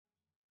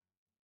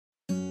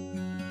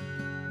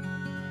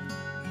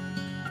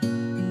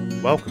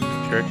Welcome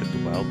to Church at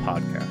the Well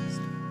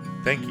podcast.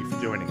 Thank you for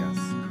joining us.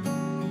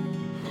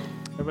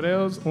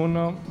 Hebreos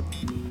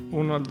 1,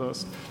 1 al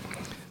 2.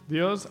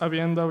 Dios,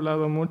 habiendo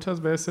hablado muchas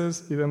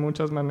veces y de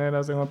muchas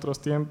maneras en otros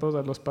tiempos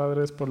a los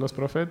padres por los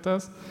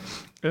profetas,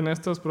 en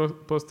estos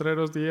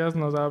postreros días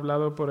nos ha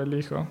hablado por el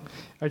Hijo,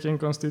 a quien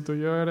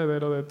constituyó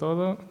heredero de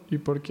todo y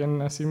por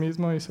quien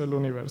asimismo hizo el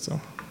universo.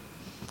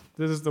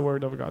 This is the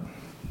word of God.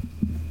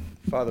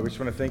 Father, we just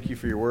want to thank you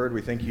for your word.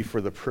 We thank you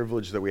for the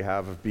privilege that we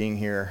have of being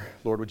here.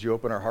 Lord, would you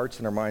open our hearts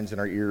and our minds and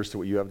our ears to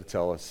what you have to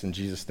tell us? In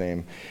Jesus'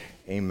 name,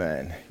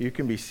 amen. You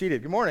can be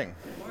seated. Good morning.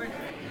 Good morning.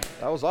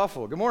 That was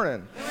awful. Good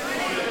morning.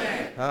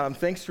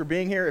 Thanks for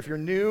being here. If you're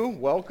new,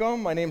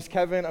 welcome. My name's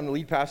Kevin. I'm the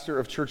lead pastor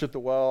of Church at the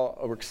Well.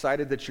 We're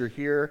excited that you're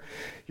here.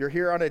 You're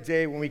here on a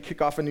day when we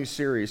kick off a new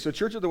series. So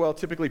Church at the Well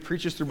typically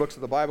preaches through books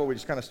of the Bible. We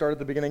just kind of start at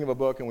the beginning of a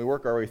book and we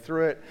work our way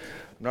through it.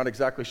 I'm not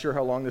exactly sure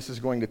how long this is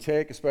going to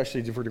take,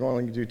 especially if we're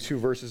going to do 2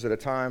 verses at a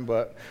time,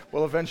 but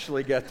we'll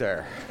eventually get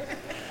there.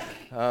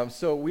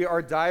 So we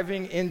are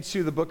diving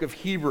into the book of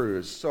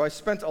Hebrews. So I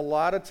spent a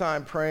lot of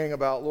time praying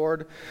about,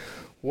 Lord,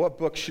 what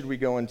book should we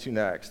go into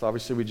next?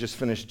 Obviously, we just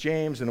finished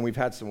James, and we've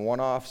had some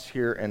one-offs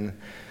here in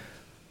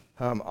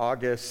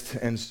August.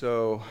 And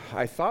so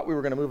I thought we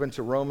were going to move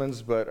into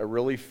Romans, but I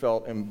really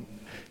felt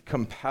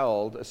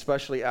compelled,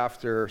 especially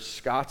after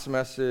Scott's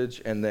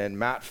message and then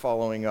Matt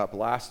following up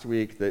last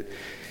week, that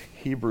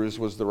Hebrews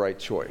was the right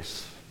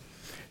choice.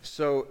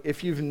 So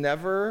if you've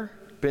never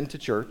been to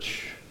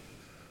church,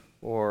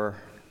 or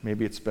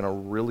maybe it's been a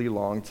really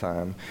long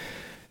time,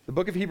 the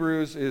book of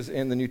Hebrews is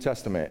in the New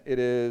Testament. It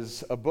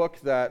is a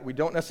book that we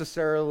don't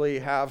necessarily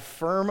have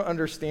firm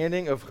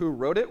understanding of who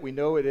wrote it. We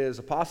know it is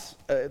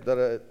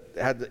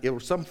it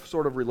was some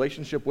sort of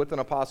relationship with an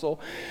apostle.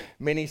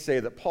 Many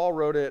say that Paul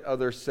wrote it.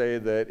 Others say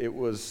that it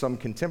was some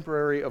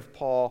contemporary of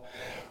Paul.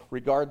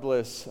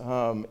 Regardless,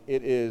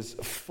 it is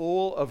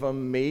full of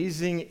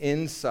amazing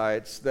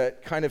insights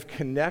that kind of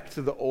connect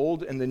to the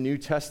Old and the New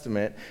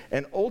Testament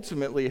and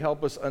ultimately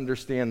help us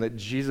understand that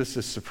Jesus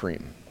is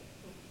supreme.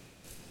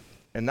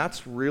 And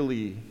that's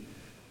really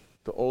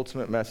the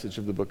ultimate message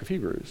of the book of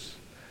Hebrews.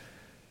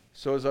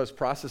 So as I was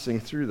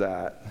processing through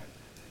that,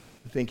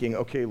 thinking,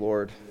 okay,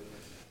 Lord,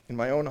 in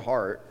my own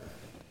heart,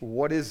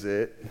 what is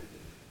it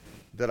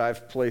that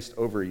I've placed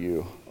over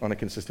you on a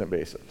consistent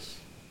basis?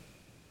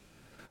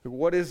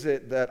 What is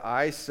it that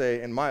I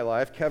say in my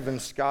life, Kevin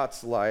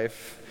Scott's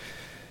life,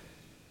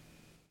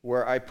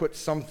 where I put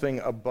something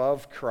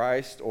above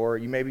Christ, or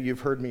maybe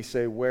you've heard me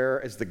say, where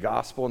is the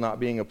gospel not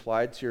being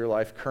applied to your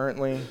life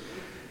currently?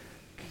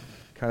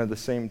 Kind of the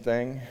same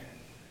thing.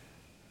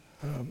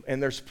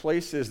 And there's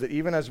places that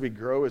even as we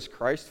grow as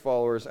Christ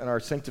followers in our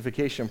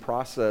sanctification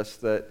process,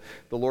 that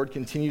the Lord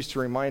continues to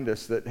remind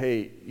us that,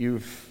 hey,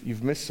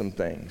 you've missed some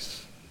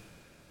things.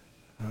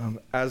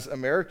 As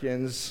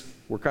Americans,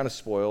 we're kind of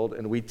spoiled,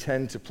 and we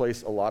tend to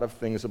place a lot of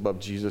things above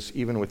Jesus,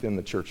 even within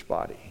the church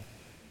body.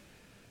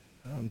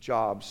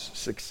 Jobs,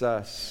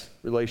 success,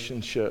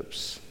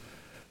 relationships,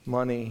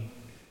 money,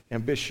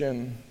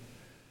 ambition,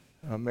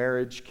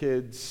 marriage,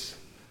 kids,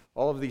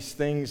 all of these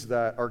things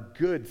that are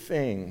good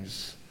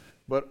things,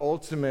 but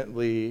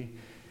ultimately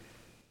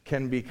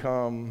can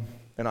become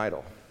an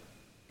idol.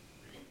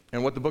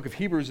 And what the book of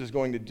Hebrews is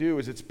going to do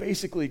is it's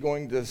basically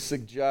going to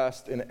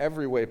suggest in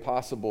every way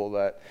possible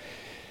that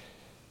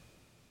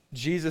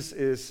Jesus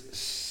is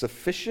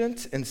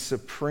sufficient and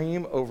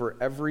supreme over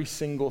every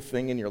single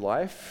thing in your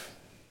life.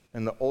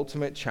 And the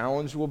ultimate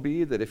challenge will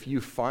be that if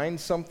you find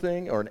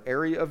something or an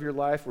area of your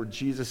life where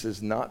Jesus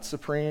is not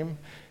supreme,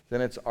 then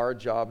it's our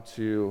job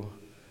to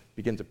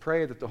begin to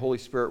pray that the Holy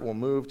Spirit will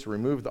move to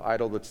remove the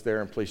idol that's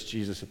there and place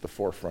Jesus at the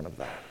forefront of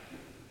that.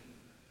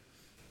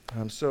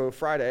 So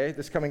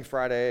this coming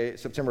Friday,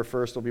 September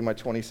 1st, will be my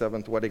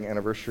 27th wedding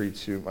anniversary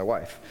to my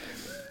wife,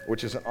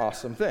 which is an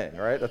awesome thing,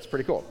 right? That's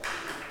pretty cool.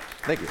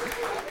 Thank you.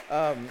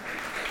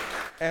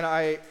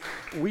 And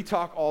we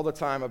talk all the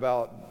time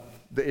about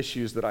the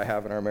issues that I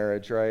have in our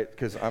marriage, right?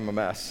 Because I'm a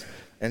mess,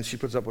 and she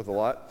puts up with a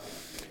lot.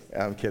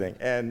 I'm kidding.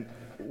 And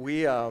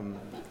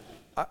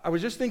I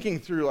was just thinking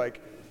through,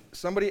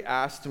 somebody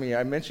asked me,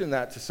 I mentioned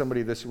that to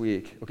somebody this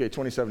week,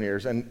 27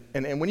 years, and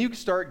when you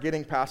start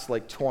getting past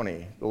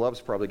 20, the Loves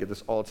probably get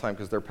this all the time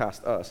because they're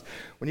past us.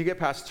 When you get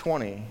past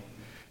 20,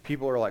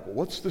 people are like,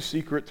 what's the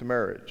secret to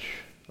marriage?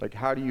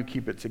 How do you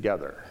keep it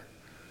together?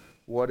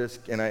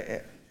 And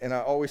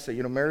I always say,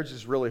 marriage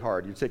is really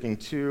hard. You're taking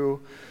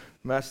 2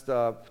 messed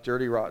up,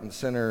 dirty, rotten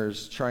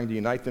sinners, trying to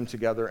unite them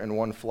together in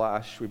one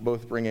flesh. We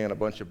both bring in a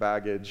bunch of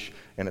baggage,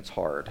 and it's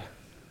hard.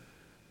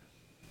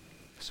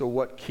 So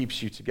what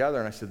keeps you together?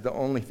 And I said, the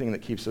only thing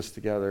that keeps us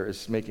together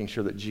is making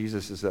sure that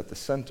Jesus is at the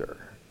center.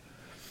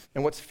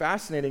 And what's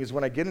fascinating is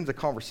when I get into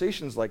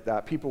conversations like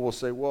that, people will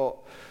say,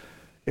 well,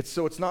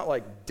 it's not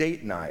like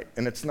date night,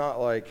 and it's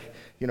not like,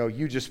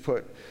 you just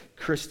put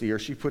Christy or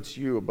she puts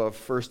you above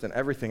first in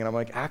everything. And I'm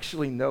like,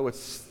 actually, no,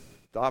 it's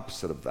the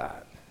opposite of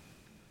that.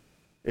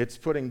 It's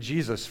putting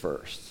Jesus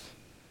first.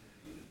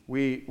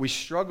 We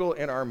struggle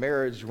in our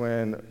marriage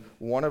when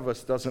one of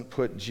us doesn't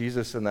put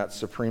Jesus in that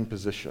supreme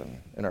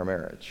position in our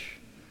marriage.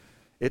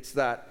 It's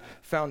that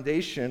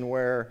foundation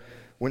where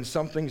when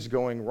something's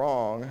going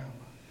wrong,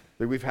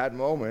 that we've had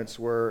moments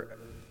where,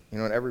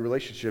 in every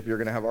relationship you're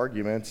going to have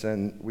arguments,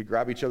 and we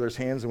grab each other's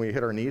hands and we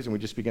hit our knees and we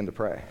just begin to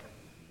pray.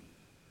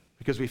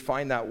 Because we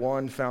find that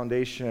one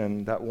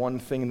foundation, that one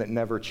thing that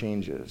never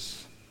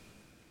changes.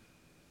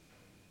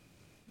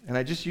 And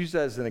I just use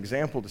that as an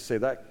example to say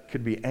that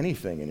could be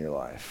anything in your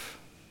life,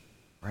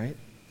 right?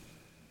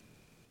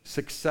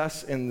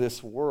 Success in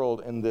this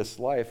world, in this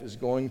life, is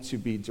going to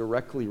be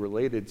directly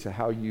related to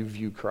how you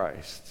view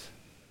Christ.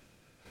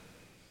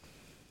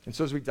 And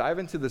so as we dive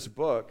into this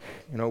book,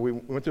 we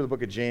went through the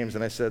book of James,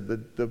 and I said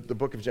the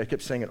book of James, I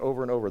kept saying it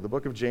over and over. The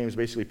book of James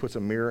basically puts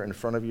a mirror in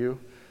front of you,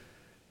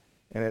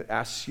 and it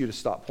asks you to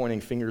stop pointing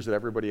fingers at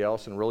everybody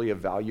else and really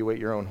evaluate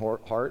your own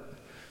heart.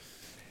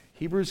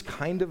 Hebrews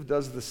kind of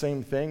does the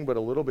same thing, but a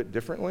little bit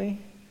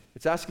differently.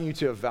 It's asking you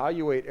to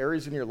evaluate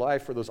areas in your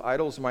life where those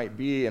idols might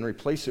be and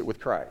replace it with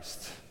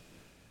Christ.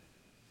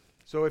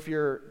 So if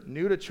you're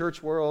new to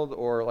church world,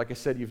 or like I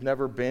said, you've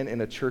never been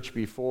in a church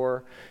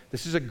before,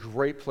 this is a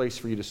great place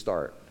for you to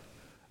start,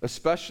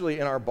 especially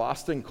in our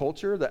Boston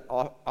culture that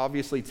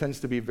obviously tends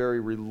to be very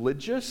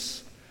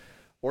religious,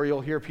 or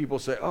you'll hear people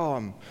say,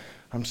 oh,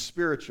 I'm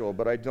spiritual,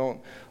 but I don't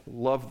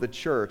love the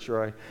church,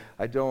 or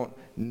I don't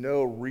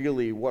know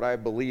really what I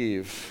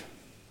believe.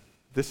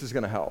 This is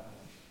going to help.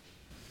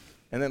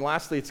 And then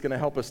lastly, it's going to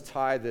help us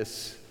tie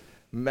this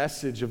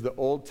message of the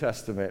Old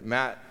Testament.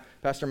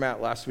 Pastor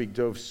Matt last week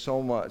dove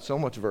so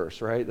much verse,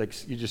 right? Like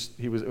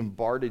he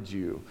bombarded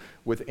you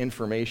with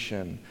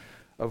information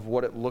of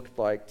what it looked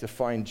like to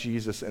find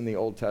Jesus in the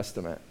Old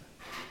Testament.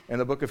 And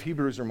the book of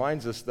Hebrews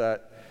reminds us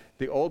that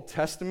the Old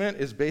Testament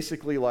is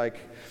basically like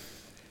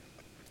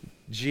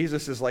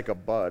Jesus is like a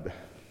bud,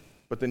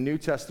 but the New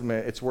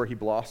Testament, it's where he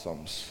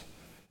blossoms.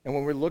 And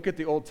when we look at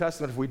the Old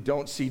Testament, if we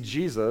don't see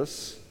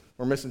Jesus,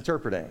 we're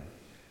misinterpreting.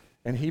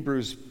 And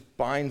Hebrews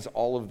binds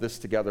all of this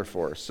together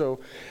for us. So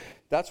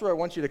that's where I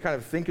want you to kind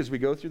of think as we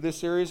go through this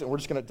series, and we're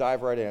just going to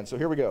dive right in. So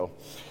here we go.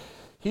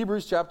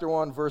 Hebrews chapter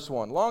 1, verse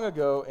 1. Long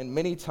ago, and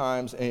many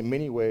times and in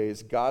many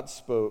ways, God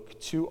spoke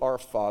to our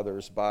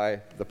fathers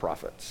by the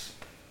prophets.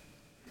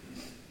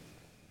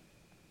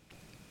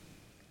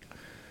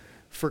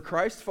 For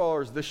Christ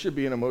followers, this should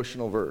be an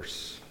emotional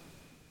verse.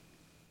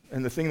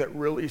 And the thing that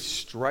really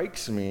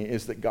strikes me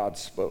is that God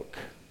spoke.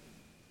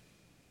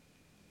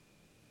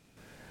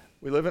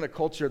 We live in a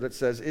culture that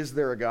says, is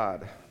there a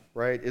God,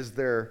 right? Is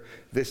there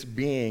this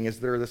being? Is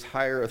there this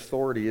higher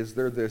authority? Is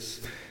there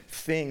this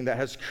thing that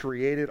has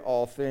created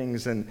all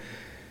things? And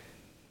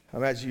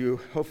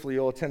hopefully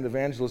you'll attend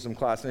evangelism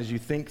class, and as you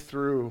think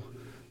through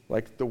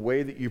like the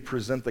way that you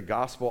present the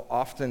gospel,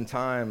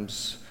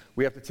 oftentimes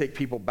we have to take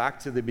people back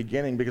to the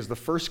beginning, because the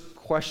first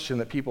question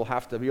that people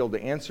have to be able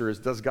to answer is,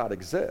 does God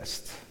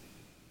exist?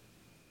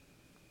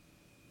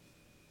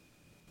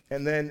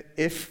 And then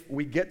if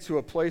we get to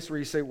a place where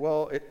you say,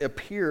 well, it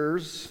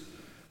appears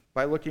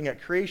by looking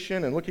at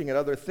creation and looking at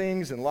other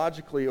things and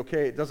logically,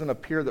 okay, it doesn't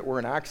appear that we're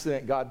an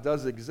accident, God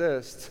does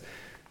exist,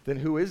 then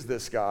who is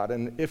this God?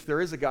 And if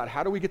there is a God,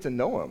 how do we get to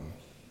know him?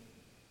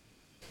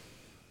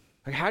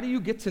 Like, how do you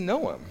get to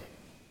know him?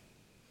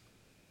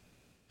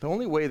 The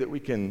only way that we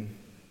can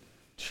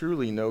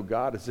truly know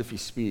God is if he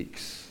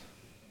speaks.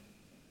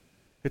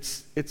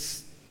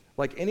 It's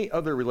like any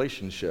other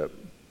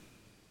relationship.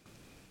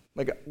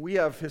 Like, we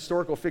have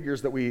historical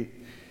figures that we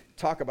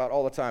talk about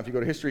all the time. If you go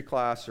to history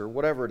class or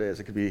whatever it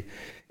is, it could be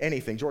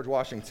anything. George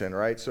Washington,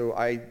 right? So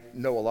I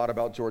know a lot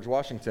about George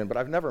Washington, but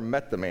I've never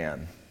met the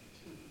man,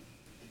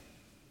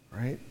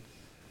 right?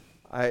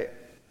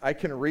 I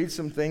can read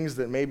some things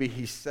that maybe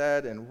he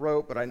said and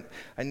wrote, but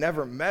I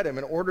never met him.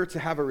 In order to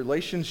have a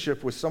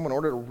relationship with someone, in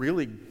order to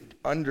really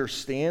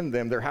understand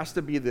them, there has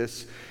to be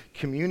this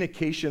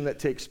communication that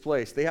takes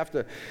place. They have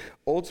to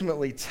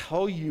ultimately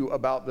tell you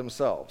about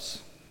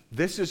themselves.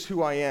 This is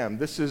who I am.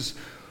 This is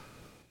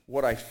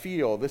what I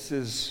feel. This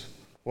is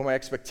what my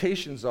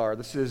expectations are.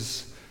 This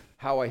is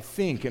how I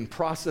think and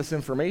process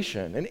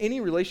information. In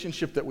any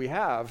relationship that we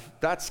have,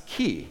 that's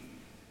key.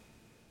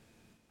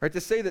 Right?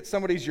 To say that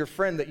somebody's your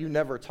friend that you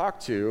never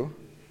talk to,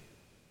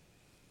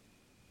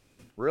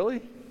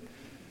 really?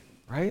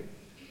 Right?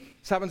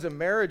 This happens in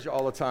marriage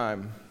all the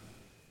time.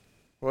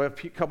 We'll have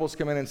couples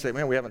come in and say,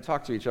 man, we haven't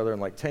talked to each other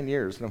in like 10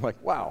 years. And I'm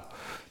like, wow,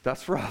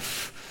 that's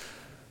rough.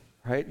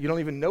 Right? You don't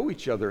even know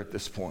each other at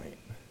this point.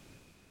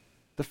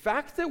 The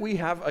fact that we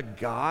have a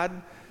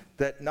God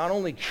that not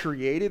only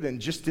created and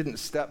just didn't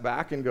step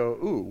back and go,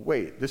 ooh,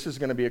 wait, this is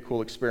going to be a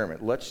cool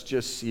experiment. Let's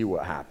just see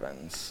what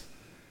happens.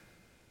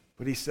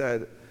 But he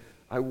said,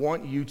 I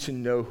want you to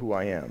know who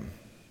I am.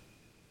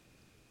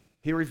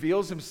 He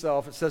reveals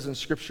himself, it says in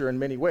Scripture, in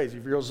many ways. He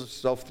reveals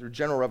himself through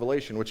general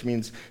revelation, which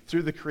means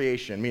through the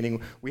creation,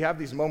 meaning we have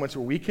these moments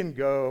where we can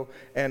go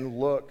and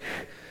look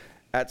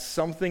at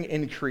something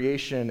in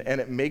creation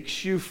and it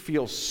makes you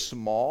feel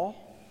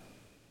small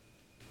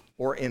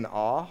or in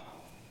awe.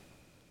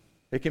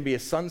 It can be a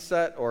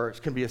sunset, or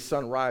it can be a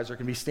sunrise, or it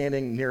can be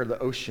standing near the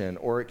ocean,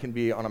 or it can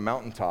be on a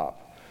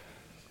mountaintop.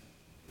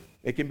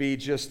 It can be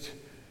just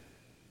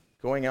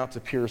going out to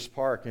Pierce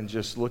Park and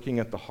just looking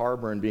at the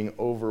harbor and being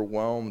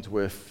overwhelmed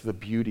with the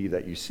beauty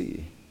that you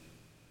see.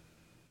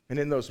 And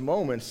in those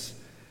moments,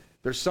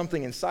 there's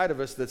something inside of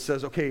us that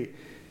says, okay,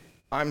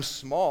 I'm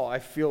small, I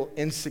feel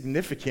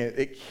insignificant.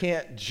 It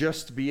can't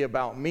just be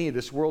about me.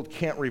 This world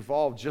can't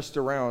revolve just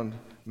around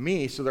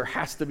me, so there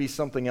has to be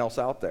something else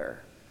out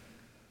there.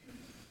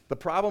 The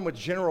problem with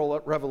general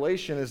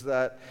revelation is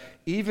that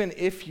even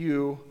if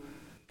you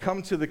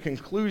come to the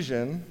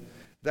conclusion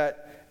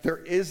that there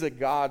is a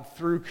God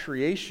through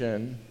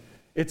creation,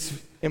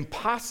 it's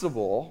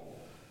impossible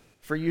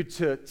for you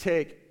to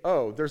take,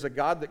 oh, there's a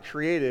God that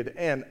created,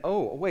 and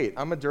oh, wait,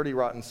 I'm a dirty,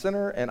 rotten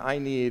sinner, and I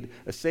need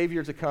a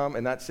Savior to come,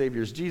 and that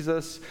Savior's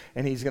Jesus,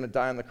 and he's going to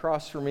die on the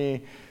cross for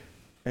me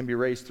and be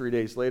raised 3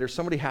 days later.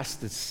 Somebody has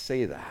to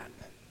say that.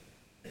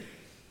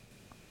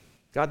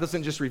 God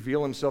doesn't just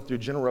reveal himself through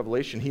general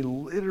revelation. He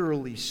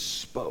literally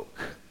spoke.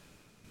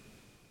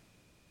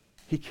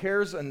 He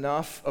cares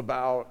enough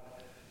about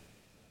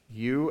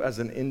you as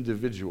an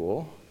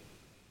individual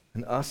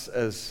and us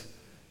as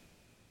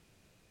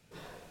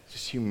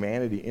just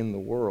humanity in the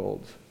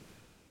world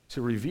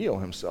to reveal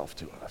himself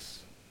to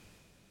us.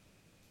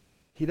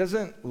 He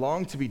doesn't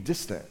long to be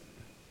distant.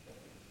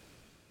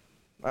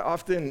 I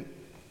often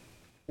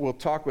will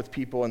talk with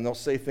people and they'll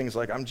say things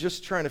like, I'm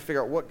just trying to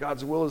figure out what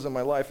God's will is in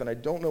my life and I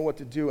don't know what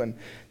to do. And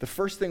the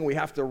first thing we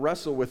have to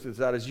wrestle with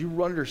is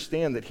you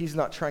understand that he's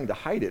not trying to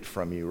hide it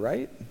from you,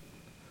 right?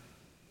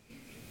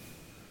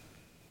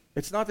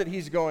 It's not that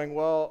he's going,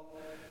 well,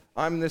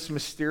 I'm this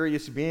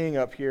mysterious being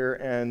up here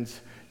and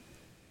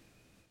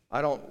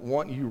I don't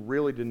want you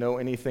really to know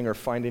anything or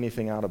find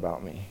anything out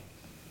about me.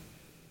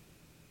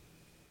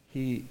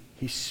 He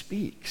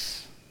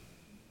speaks.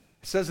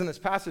 It says in this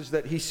passage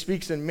that he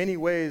speaks in many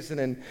ways and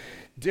in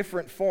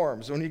different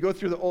forms. When you go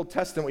through the Old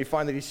Testament, we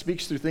find that he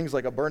speaks through things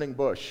like a burning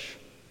bush,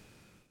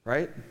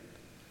 right?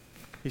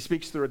 He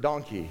speaks through a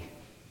donkey.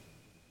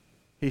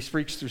 He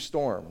speaks through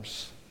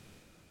storms.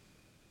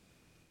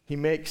 He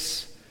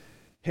makes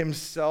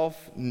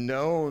himself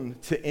known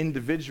to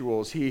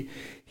individuals. He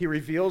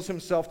reveals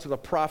himself to the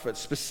prophets,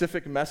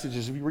 specific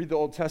messages. If you read the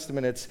Old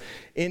Testament, it's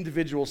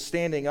individuals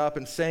standing up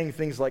and saying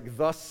things like,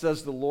 thus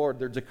says the Lord.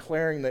 They're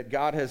declaring that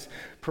God has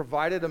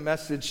provided a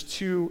message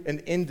to an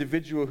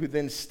individual who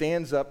then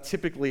stands up,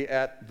 typically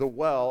at the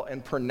well,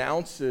 and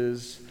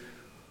pronounces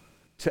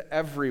to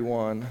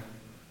everyone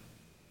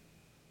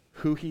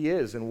who he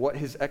is and what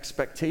his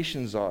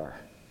expectations are.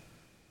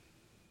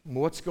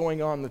 What's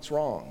going on that's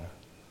wrong?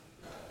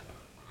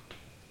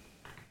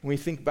 When we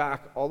think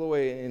back all the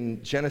way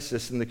in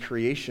Genesis in the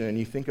creation, and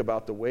you think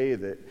about the way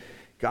that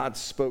God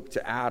spoke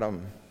to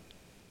Adam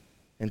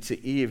and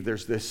to Eve,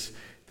 there's this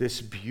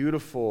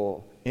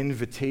beautiful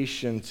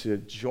invitation to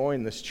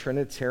join this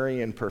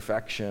Trinitarian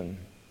perfection.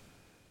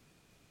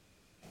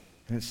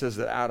 And it says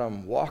that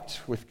Adam walked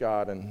with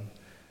God and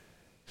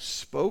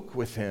spoke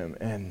with him.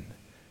 And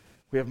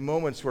we have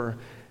moments where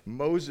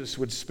Moses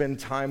would spend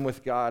time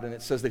with God, and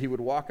it says that he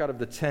would walk out of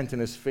the tent and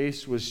his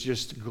face was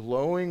just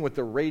glowing with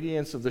the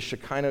radiance of the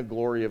Shekinah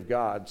glory of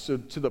God, so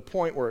to the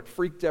point where it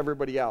freaked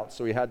everybody out,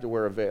 so he had to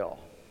wear a veil.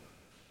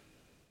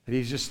 And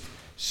he's just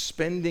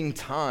spending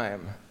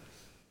time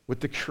with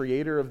the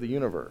creator of the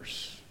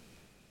universe.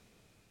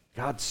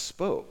 God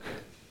spoke.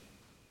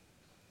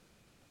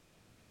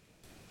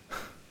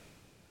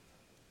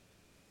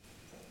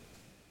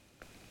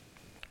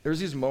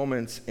 There's these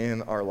moments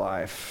in our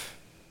life,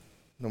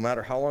 no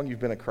matter how long you've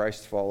been a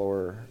Christ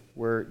follower,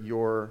 where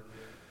your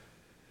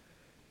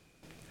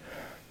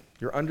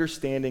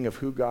understanding of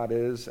who God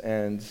is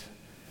and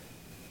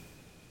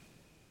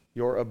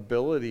your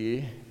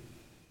ability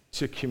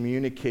to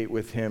communicate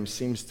with him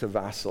seems to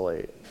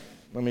vacillate.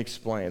 Let me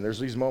explain. There's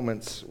these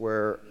moments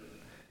where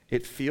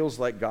it feels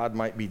like God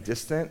might be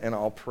distant, and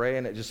I'll pray,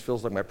 and it just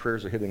feels like my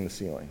prayers are hitting the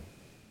ceiling.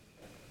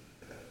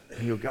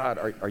 And you go,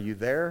 God, are you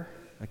there?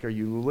 Like, are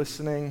you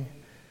listening?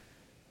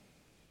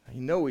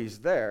 You know he's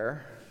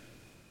there,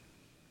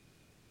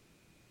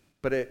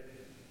 but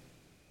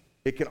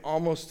it can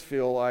almost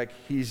feel like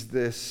he's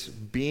this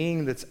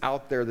being that's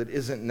out there that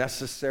isn't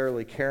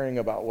necessarily caring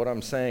about what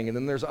I'm saying. And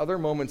then there's other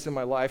moments in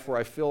my life where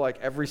I feel like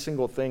every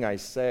single thing I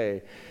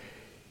say,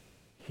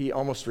 he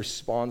almost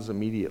responds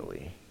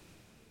immediately.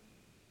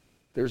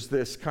 There's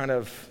this kind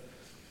of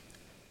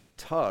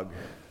tug.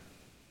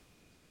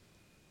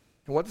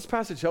 And what this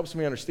passage helps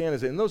me understand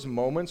is that in those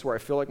moments where I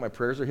feel like my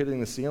prayers are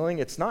hitting the ceiling,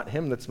 it's not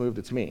him that's moved,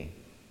 it's me.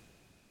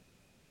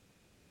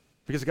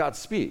 Because God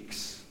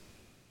speaks.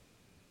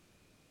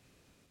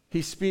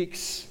 He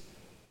speaks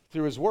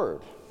through his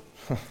word.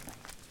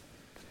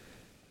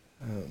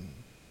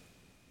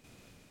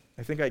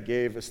 I think I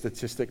gave a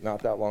statistic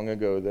not that long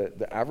ago that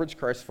the average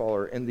Christ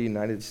follower in the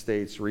United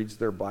States reads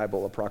their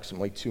Bible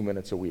approximately 2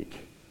 minutes a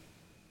week.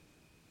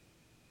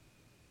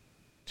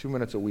 2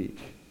 minutes a week.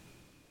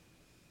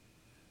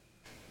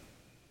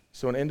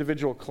 So an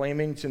individual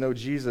claiming to know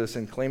Jesus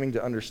and claiming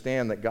to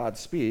understand that God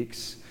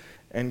speaks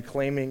and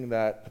claiming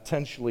that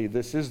potentially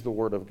this is the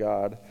Word of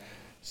God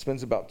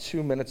spends about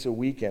 2 minutes a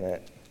week in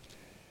it.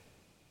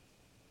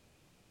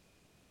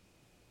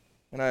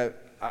 And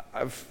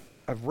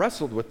I've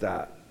wrestled with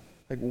that.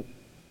 Like,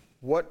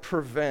 what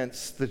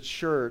prevents the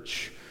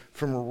church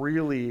from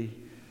really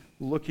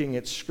looking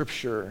at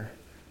Scripture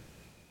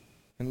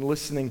and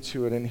listening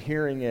to it and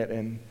hearing it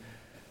and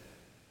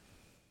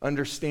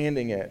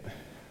understanding it?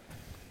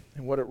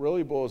 And what it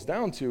really boils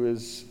down to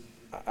is,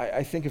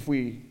 I think if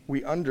we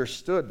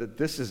understood that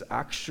this is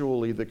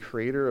actually the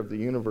creator of the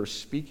universe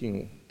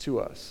speaking to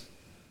us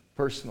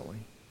personally,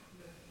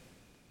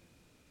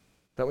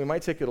 that we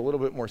might take it a little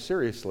bit more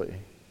seriously.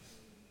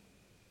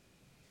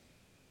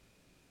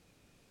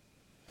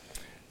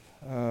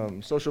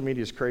 Social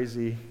media is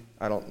crazy.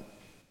 I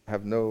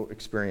have no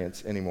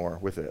experience anymore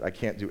with it. I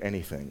can't do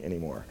anything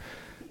anymore.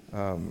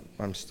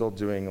 I'm still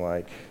doing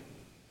like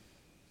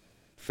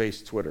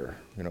face Twitter,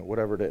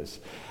 whatever it is.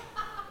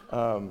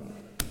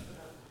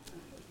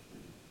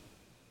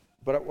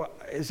 But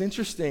what is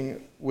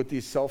interesting with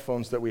these cell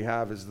phones that we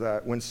have is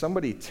that when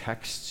somebody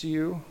texts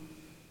you,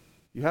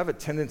 you have a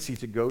tendency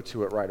to go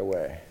to it right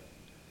away,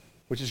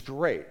 which is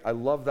great. I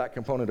love that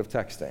component of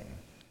texting,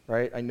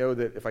 right? I know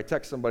that if I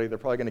text somebody, they're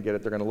probably going to get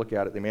it. They're going to look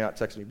at it. They may not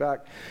text me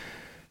back.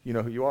 You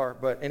know who you are.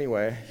 But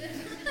anyway,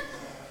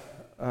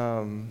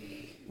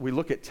 we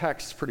look at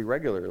texts pretty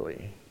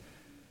regularly.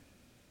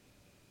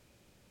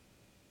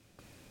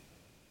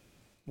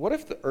 What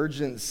if the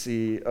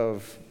urgency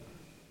of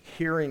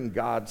hearing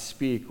God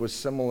speak was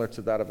similar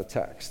to that of a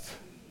text?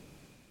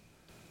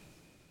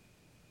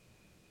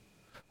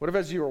 What if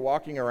as you were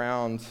walking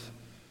around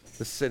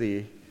the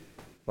city,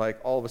 like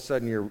all of a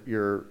sudden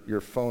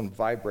your phone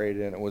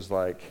vibrated and it was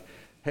like,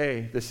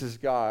 hey, this is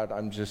God,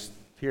 I'm just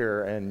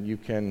here and you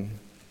can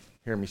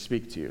hear me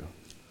speak to you?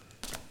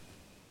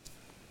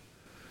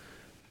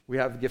 We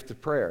have the gift of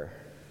prayer.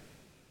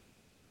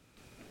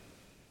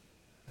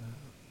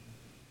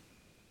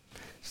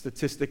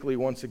 Statistically,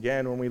 once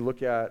again, when we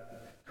look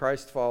at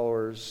Christ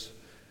followers,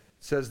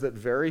 it says that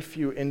very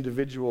few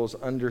individuals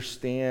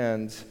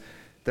understand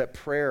that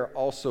prayer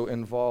also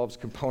involves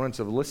components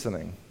of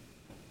listening.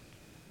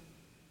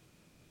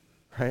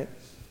 Right?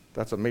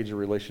 That's a major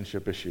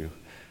relationship issue.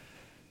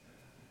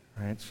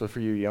 Right? So for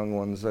you young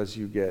ones, as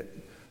you get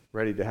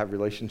ready to have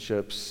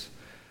relationships,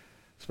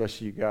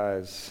 especially you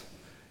guys,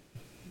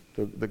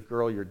 the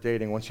girl you're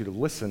dating wants you to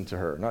listen to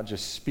her, not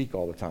just speak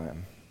all the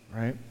time.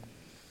 Right?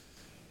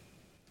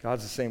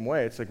 God's the same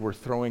way. It's like we're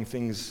throwing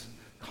things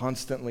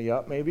constantly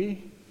up,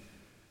 maybe,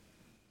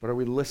 but are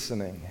we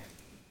listening?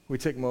 We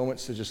take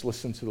moments to just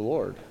listen to the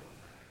Lord.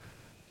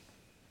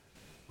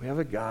 We have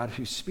a God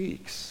who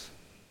speaks.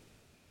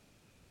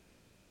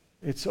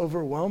 It's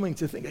overwhelming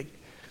to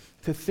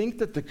think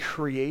that the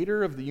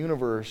creator of the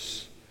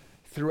universe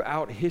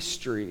throughout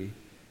history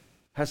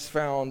has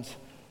found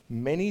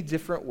many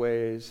different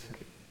ways,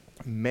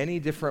 many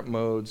different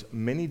modes,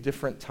 many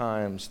different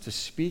times to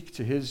speak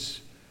to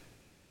his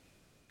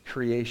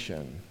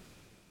creation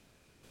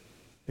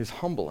is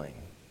humbling.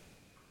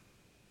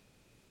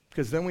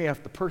 Because then we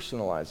have to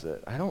personalize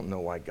it. I don't know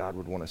why God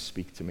would want to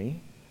speak to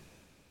me,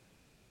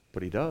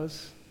 but he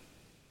does.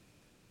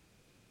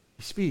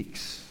 He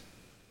speaks.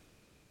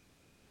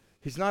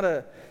 He's not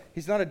a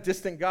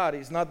distant God.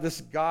 He's not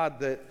this God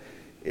that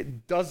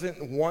it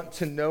doesn't want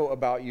to know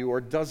about you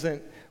or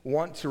doesn't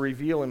want to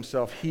reveal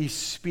himself. He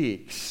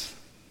speaks.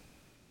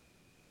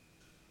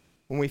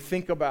 When we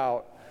think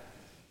about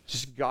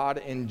just God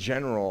in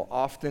general,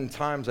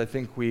 oftentimes I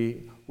think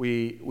we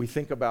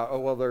think about, oh,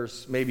 well,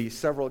 there's maybe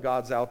several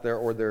gods out there,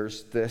 or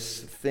there's this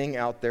thing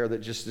out there that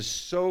just is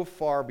so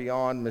far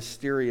beyond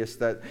mysterious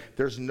that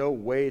there's no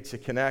way to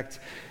connect,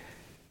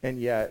 and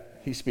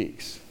yet he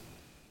speaks.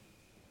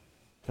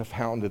 I've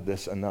hounded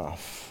this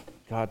enough.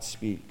 God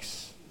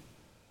speaks.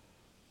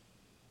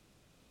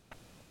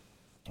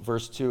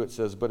 Verse 2, it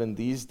says, but in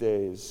these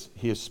days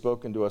he has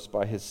spoken to us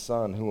by his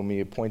Son, whom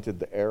he appointed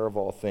the heir of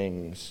all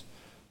things,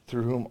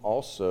 through whom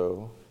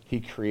also he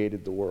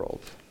created the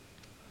world.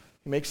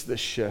 He makes this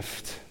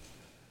shift.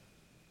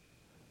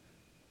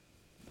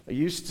 I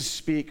used to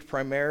speak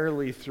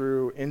primarily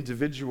through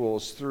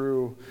individuals,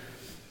 through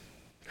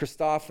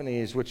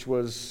Christophanies, which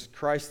was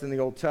Christ in the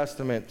Old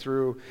Testament,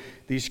 through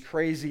these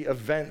crazy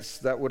events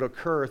that would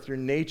occur through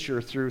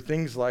nature, through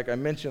things like I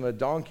mentioned a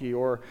donkey,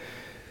 or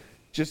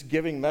just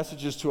giving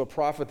messages to a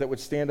prophet that would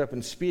stand up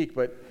and speak.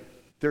 But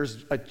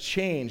there's a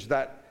change.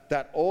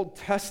 That Old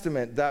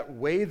Testament, that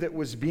way that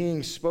was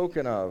being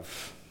spoken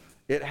of,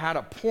 it had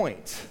a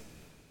point.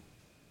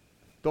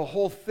 The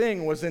whole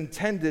thing was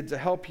intended to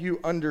help you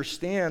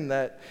understand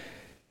that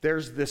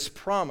there's this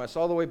promise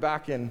all the way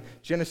back in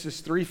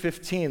Genesis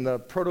 3:15, the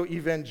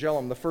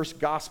proto-evangelium, the first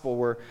gospel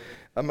where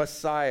a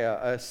Messiah,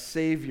 a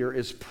Savior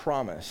is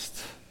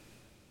promised.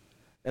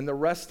 And the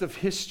rest of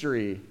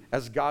history,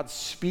 as God's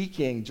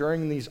speaking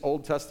during these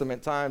Old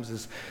Testament times,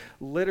 is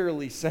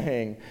literally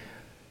saying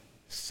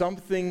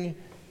something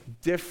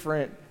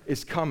different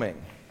is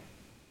coming.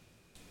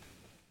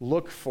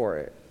 Look for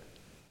it.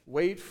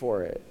 Wait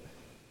for it.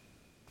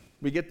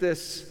 We get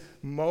this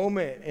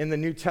moment in the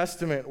New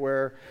Testament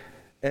where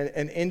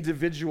an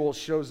individual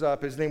shows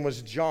up. His name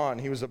was John.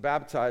 He was a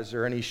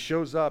baptizer, and he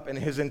shows up, and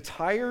his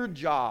entire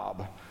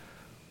job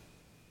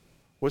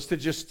was to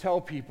just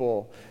tell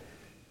people,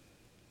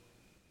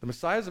 the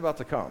Messiah is about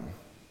to come.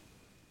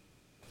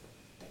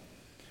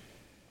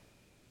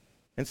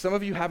 And some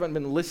of you haven't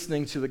been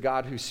listening to the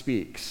God who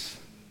speaks.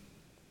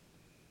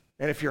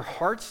 And if your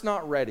heart's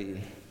not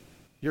ready,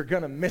 you're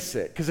going to miss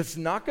it, because it's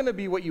not going to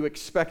be what you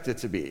expect it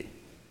to be.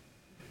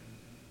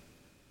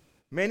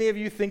 Many of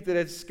you think that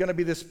it's going to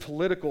be this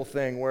political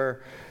thing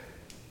where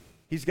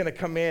he's going to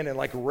come in and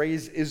like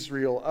raise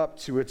Israel up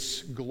to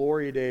its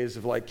glory days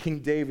of like King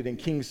David and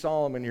King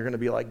Solomon. You're going to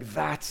be like,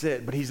 that's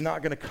it. But he's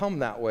not going to come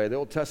that way. The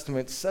Old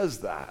Testament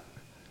says that.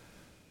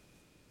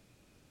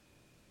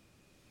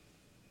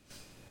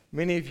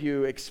 Many of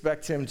you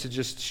expect him to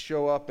just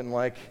show up in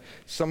like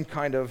some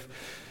kind of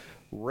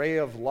ray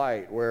of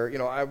light where,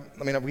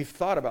 we've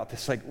thought about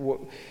this, like,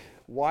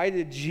 why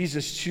did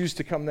Jesus choose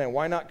to come then?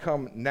 Why not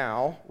come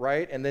now,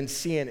 right? And then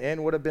CNN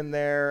would have been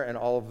there, and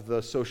all of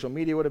the social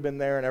media would have been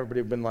there, and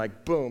everybody would have been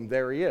like, boom,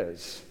 there he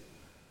is.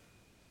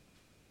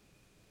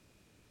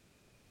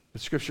 The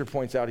scripture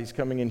points out he's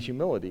coming in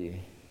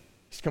humility.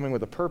 He's coming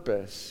with a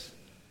purpose.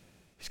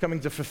 He's coming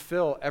to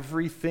fulfill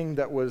everything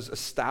that was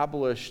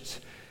established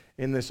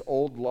in this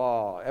old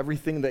law,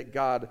 everything that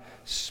God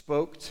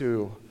spoke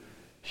to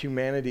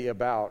humanity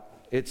about.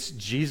 It's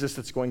Jesus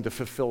that's going to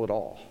fulfill it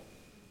all.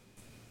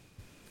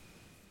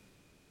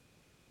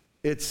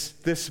 It's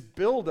this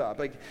buildup.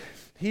 Like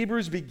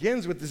Hebrews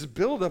begins with this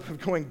buildup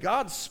of going,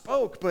 God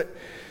spoke, but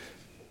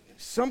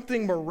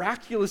something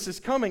miraculous is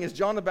coming. As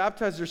John the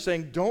Baptizer is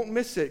saying, don't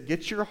miss it.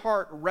 Get your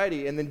heart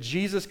ready. And then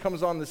Jesus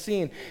comes on the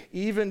scene.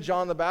 Even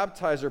John the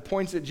Baptizer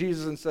points at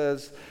Jesus and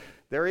says,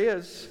 there he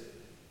is.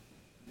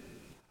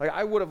 Like,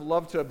 I would have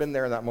loved to have been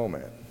there in that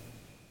moment.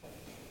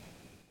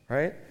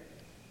 Right?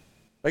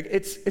 Like,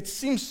 it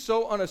seems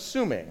so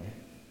unassuming.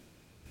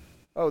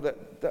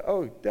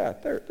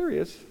 There he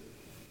is.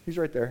 He's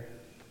right there.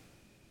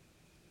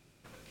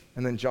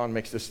 And then John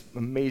makes this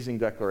amazing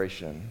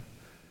declaration.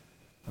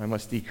 I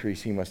must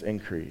decrease, he must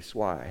increase.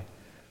 Why?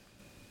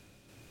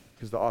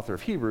 Because the author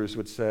of Hebrews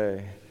would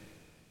say,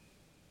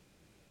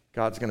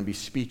 God's going to be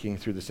speaking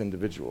through this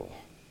individual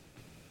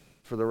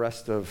for the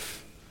rest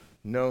of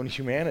known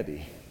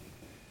humanity.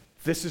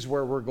 This is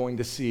where we're going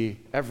to see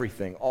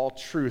everything. All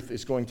truth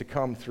is going to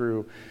come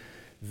through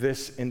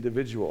this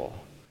individual.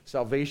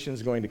 Salvation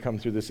is going to come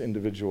through this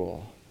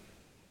individual.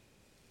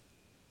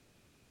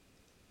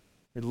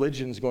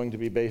 Religion is going to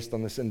be based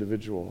on this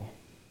individual.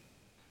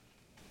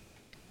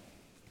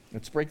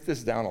 Let's break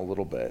this down a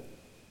little bit.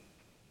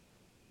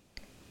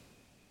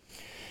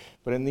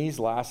 But in these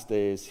last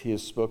days, he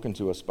has spoken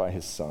to us by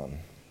his Son.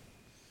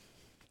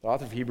 The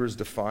author of Hebrews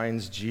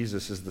defines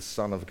Jesus as the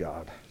Son of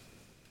God.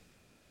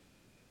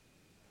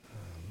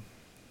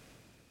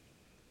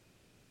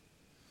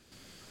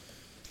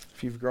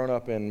 If you've grown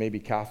up in maybe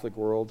Catholic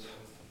world,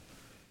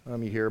 you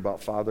hear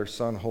about Father,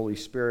 Son, Holy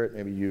Spirit.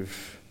 Maybe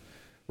you've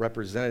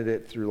represented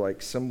it through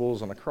like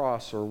symbols on a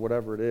cross or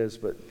whatever it is,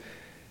 but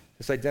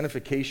this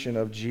identification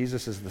of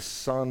Jesus as the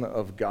Son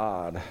of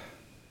God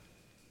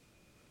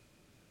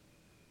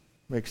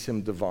makes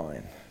him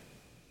divine.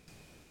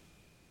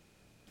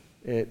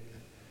 It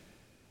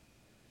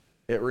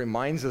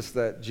reminds us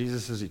that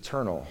Jesus is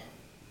eternal,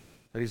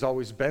 that he's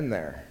always been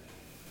there.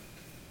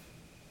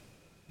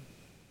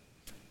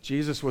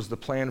 Jesus was the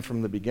plan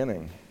from the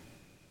beginning.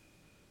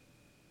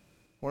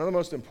 One of the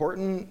most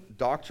important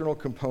doctrinal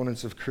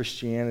components of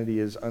Christianity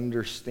is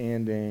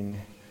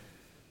understanding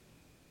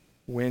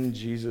when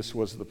Jesus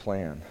was the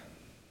plan.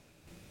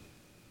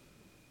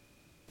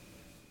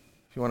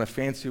 If you want a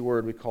fancy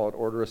word, we call it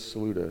Ordo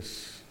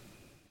Salutis.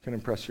 You can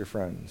impress your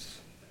friends.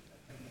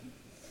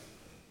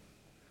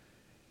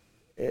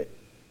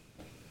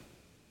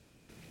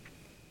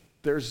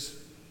 There's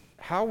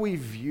how we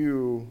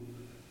view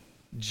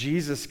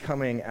Jesus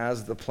coming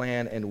as the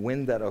plan and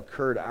when that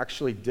occurred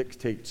actually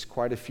dictates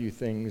quite a few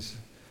things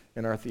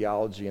in our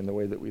theology and the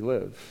way that we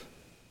live.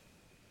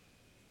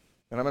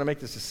 And I'm going to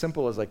make this as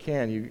simple as I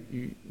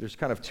can. There's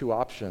kind of two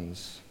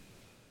options.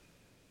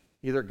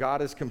 Either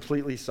God is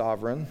completely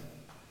sovereign,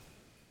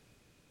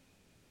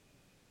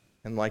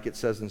 and like it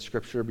says in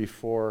Scripture,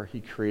 before he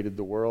created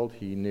the world,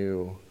 he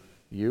knew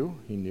you.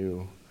 He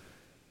knew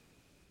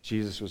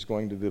Jesus was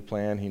going to do the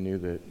plan. He knew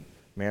that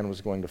man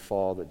was going to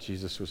fall, that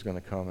Jesus was going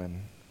to come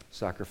and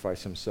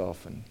sacrifice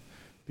himself and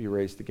be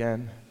raised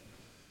again.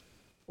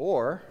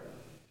 Or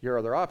your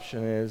other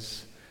option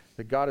is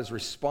that God is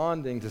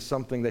responding to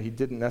something that he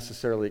didn't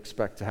necessarily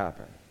expect to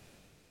happen.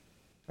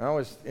 And that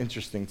was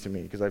interesting to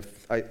me because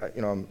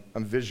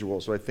I'm visual,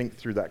 so I think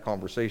through that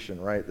conversation,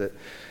 right? That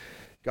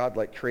God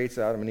like creates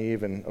Adam and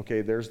Eve and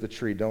okay, there's the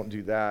tree, don't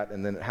do that.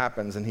 And then it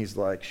happens and he's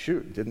like,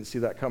 shoot, didn't see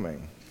that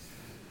coming.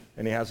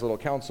 And he has a little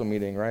council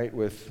meeting, right,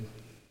 with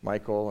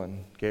Michael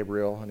and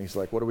Gabriel, and he's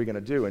like, what are we going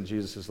to do? And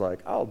Jesus is like,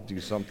 I'll do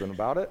something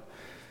about it.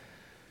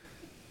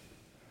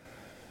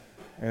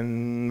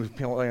 And the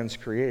plan's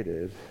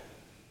created.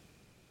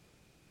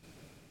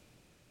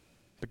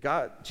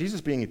 But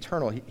Jesus being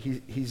eternal,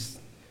 he's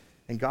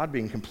and God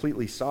being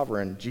completely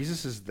sovereign,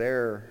 Jesus is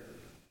there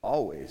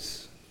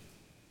always.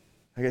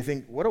 Like, I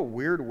think, what a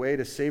weird way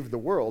to save the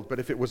world, but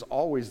if it was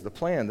always the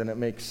plan, then it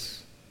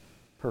makes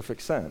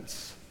perfect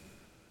sense.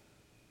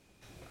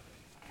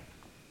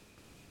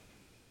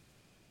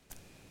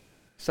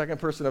 Second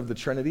person of the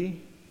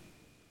Trinity.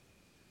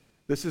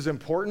 This is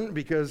important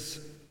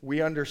because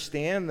we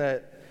understand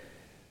that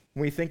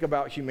when we think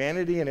about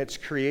humanity and its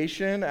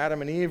creation,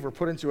 Adam and Eve were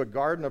put into a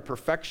garden of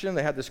perfection.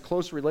 They had this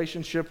close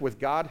relationship with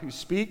God who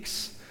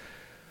speaks.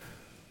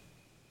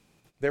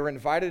 They were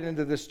invited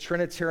into this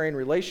Trinitarian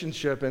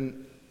relationship,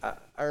 and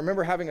I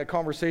remember having a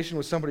conversation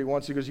with somebody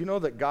once who goes, you know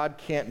that God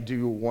can't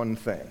do one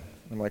thing.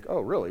 I'm like,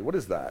 oh, really? What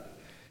is that?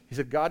 He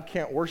said, God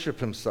can't worship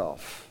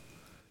himself.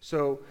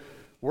 So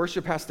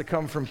worship has to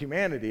come from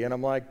humanity. And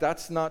I'm like,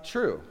 that's not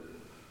true.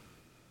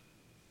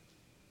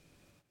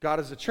 God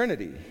is a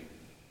Trinity.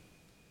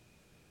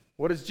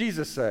 What does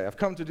Jesus say? I've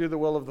come to do the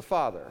will of the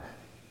Father.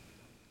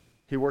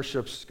 He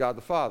worships God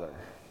the Father.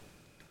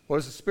 What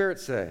does the Spirit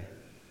say?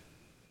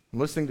 I'm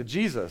listening to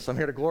Jesus. I'm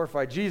here to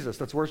glorify Jesus.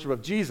 That's worship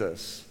of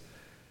Jesus.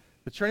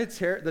 The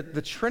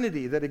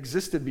Trinity that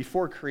existed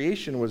before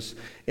creation was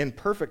in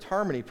perfect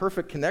harmony,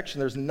 perfect connection.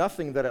 There's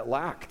nothing that it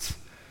lacked.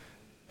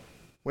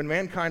 When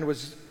mankind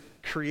was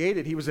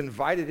created, he was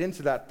invited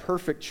into that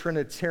perfect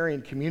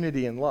Trinitarian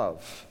community and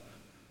love.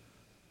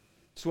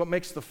 So what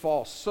makes the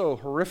fall so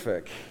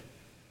horrific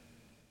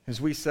is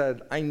we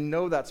said, I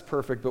know that's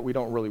perfect, but we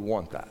don't really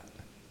want that.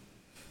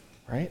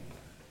 Right?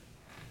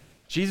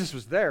 Jesus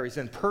was there. He's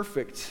in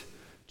perfect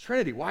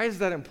Trinity. Why is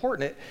that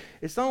important?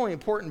 It's not only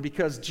important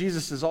because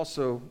Jesus is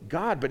also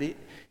God, but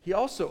he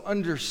also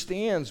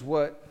understands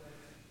what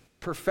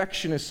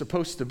perfection is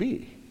supposed to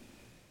be.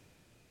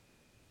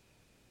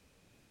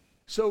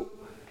 So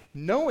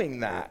knowing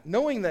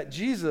that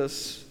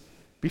Jesus,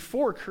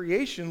 before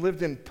creation,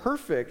 lived in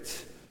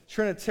perfect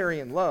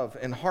Trinitarian love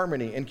and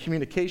harmony and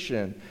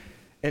communication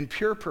and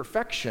pure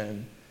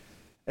perfection,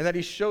 and that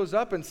he shows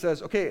up and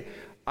says, okay,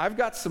 I've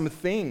got some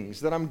things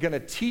that I'm going to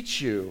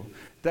teach you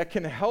that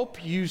can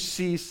help you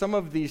see some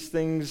of these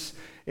things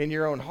in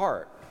your own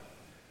heart,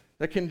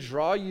 that can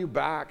draw you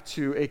back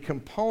to a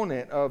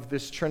component of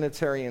this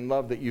Trinitarian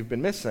love that you've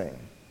been missing.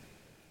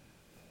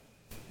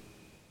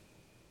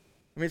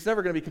 I mean, it's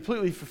never going to be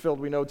completely fulfilled,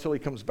 we know, till he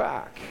comes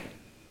back.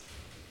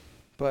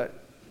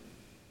 But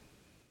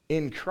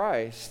in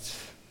Christ,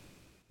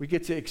 we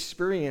get to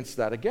experience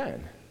that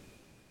again,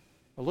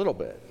 a little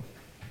bit.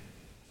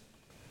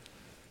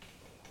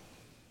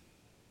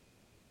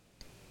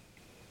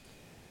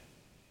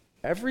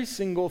 Every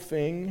single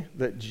thing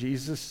that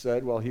Jesus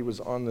said while he was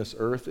on this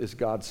earth is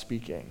God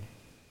speaking.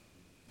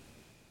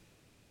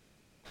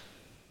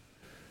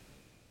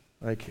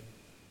 Like,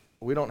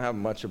 we don't have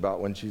much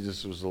about when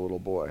Jesus was a little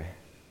boy.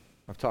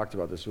 I've talked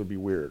about this. It would be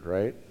weird,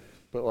 right?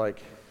 But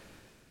like,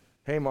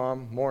 hey,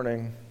 Mom,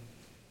 morning.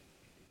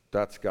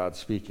 That's God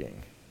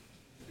speaking.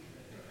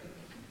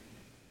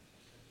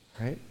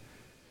 Right?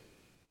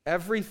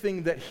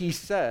 Everything that he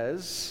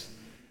says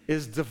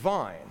is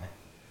divine.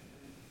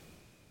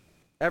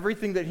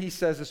 Everything that he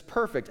says is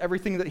perfect.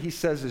 Everything that he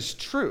says is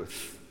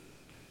truth.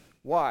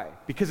 Why?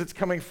 Because it's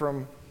coming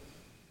from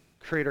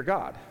Creator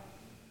God,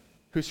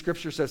 who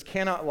Scripture says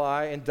cannot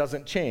lie and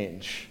doesn't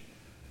change.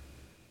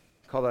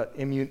 Call that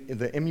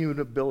the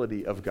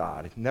immutability of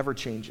God. It never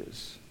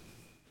changes.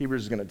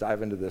 Hebrews is going to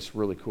dive into this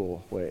really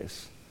cool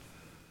ways.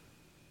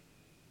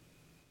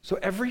 So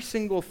every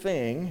single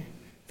thing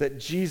that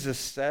Jesus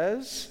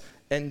says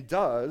and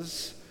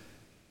does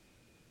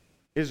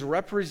is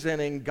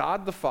representing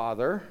God the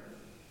Father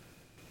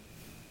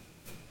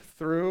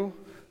through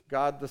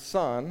God the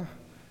Son,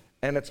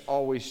 and it's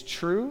always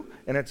true,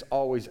 and it's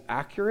always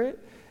accurate,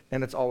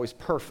 and it's always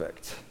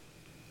perfect.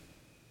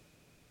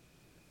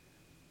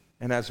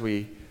 And as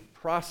we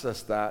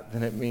process that,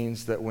 then it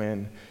means that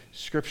when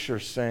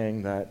Scripture's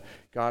saying that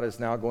God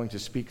is now going to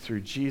speak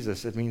through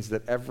Jesus, it means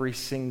that every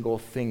single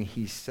thing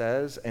he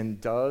says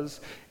and does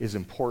is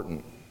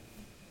important.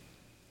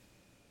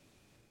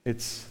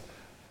 It's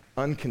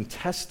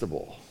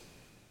uncontestable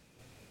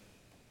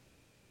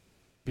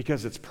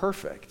because it's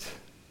perfect.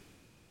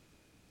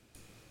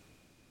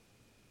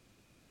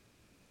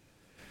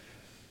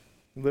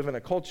 We live in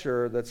a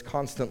culture that's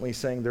constantly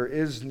saying there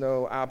is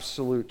no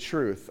absolute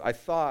truth. I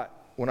thought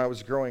when I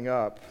was growing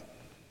up,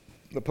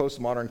 the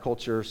postmodern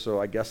culture,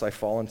 so I guess I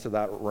fall into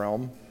that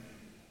realm.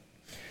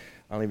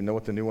 I don't even know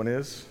what the new one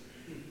is.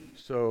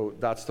 So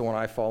that's the one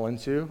I fall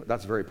into.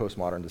 That's very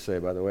postmodern to say,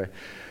 by the way.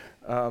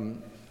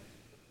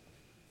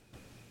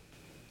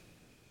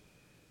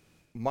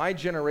 My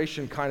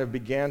generation kind of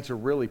began to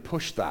really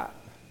push that.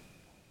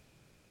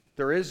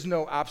 There is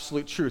no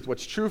absolute truth.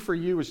 What's true for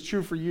you is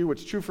true for you.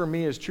 What's true for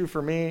me is true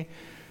for me.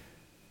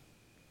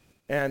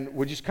 And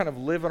we just kind of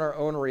live in our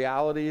own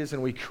realities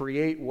and we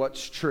create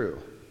what's true.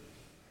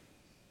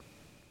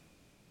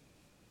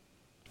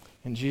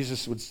 And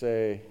Jesus would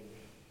say,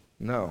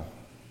 no,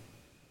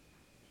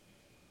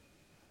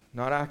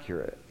 not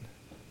accurate.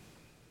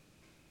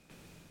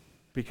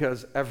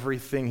 Because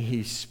everything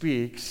he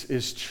speaks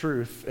is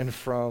truth and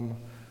from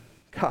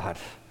God,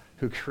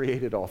 who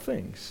created all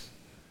things.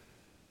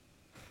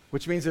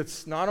 which means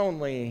it's not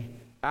only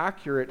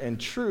accurate and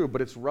true,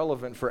 but it's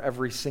relevant for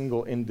every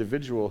single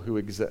individual who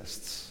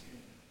exists.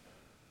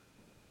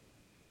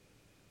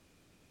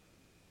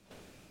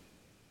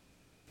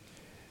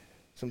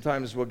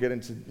 Sometimes we'll get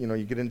into,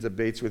 you get into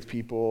debates with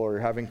people or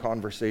having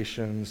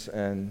conversations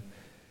and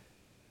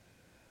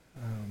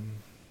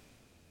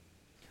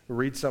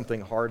read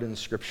something hard in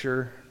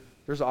Scripture.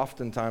 There's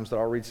often times that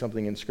I'll read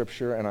something in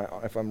Scripture and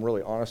if I'm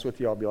really honest with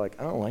you, I'll be like,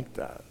 I don't like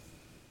that.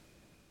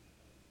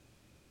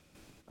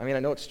 I mean, I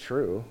know it's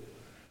true,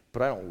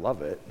 but I don't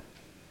love it.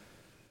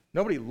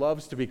 Nobody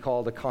loves to be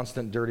called a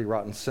constant, dirty,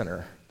 rotten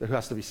sinner who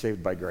has to be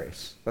saved by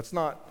grace. That's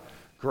not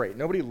great.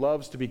 Nobody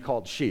loves to be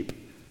called sheep.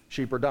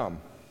 Sheep are dumb.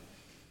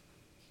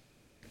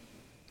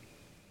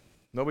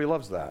 Nobody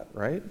loves that,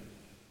 right?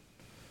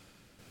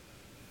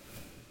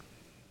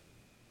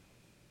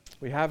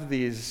 We have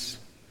these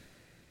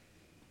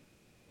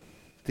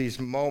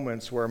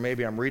moments where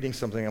maybe I'm reading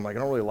something, I'm like, I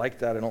don't really like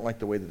that. I don't like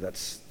the way that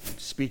that's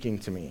speaking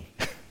to me.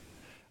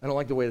 I don't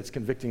like the way that's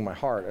convicting my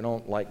heart. I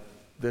don't like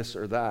this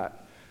or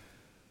that.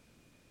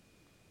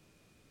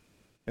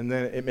 And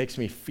then it makes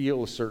me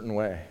feel a certain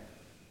way.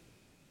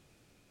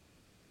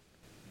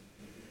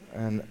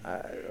 And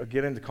I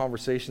get into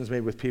conversations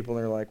maybe with people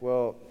and they're like,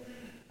 well,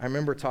 I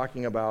remember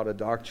talking about a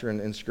doctrine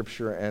in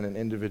Scripture and an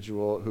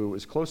individual who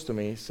was close to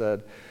me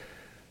said,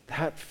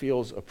 that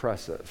feels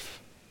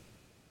oppressive.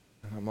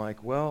 And I'm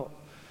like, well,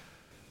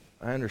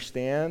 I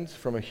understand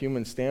from a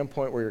human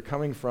standpoint where you're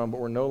coming from, but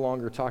we're no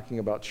longer talking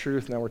about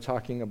truth. Now we're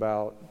talking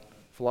about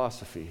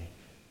philosophy.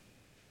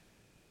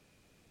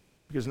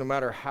 Because no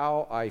matter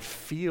how I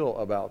feel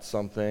about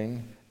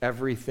something,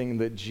 everything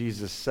that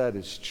Jesus said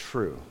is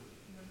true.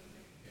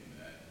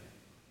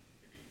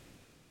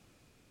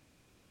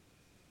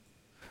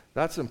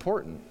 That's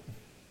important.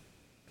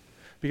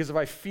 Because if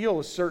I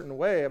feel a certain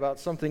way about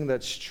something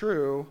that's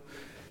true,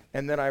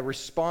 and then I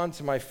respond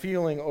to my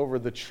feeling over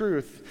the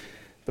truth,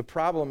 the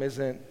problem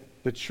isn't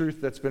the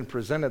truth that's been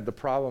presented, the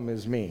problem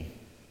is me.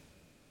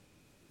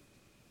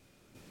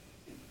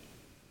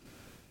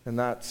 And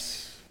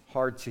that's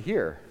hard to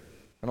hear.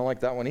 I don't like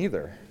that one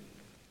either.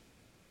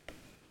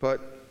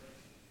 But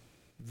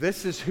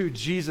this is who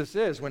Jesus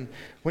is. When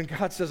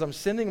God says, I'm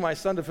sending my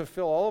son to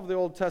fulfill all of the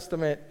Old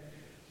Testament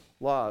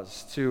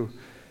laws,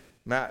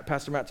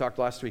 Pastor Matt talked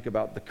last week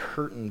about the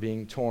curtain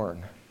being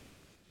torn,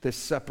 this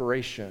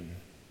separation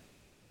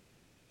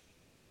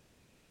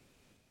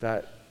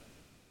that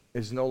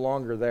is no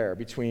longer there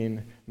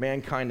between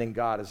mankind and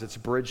God as it's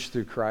bridged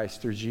through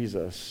Christ, through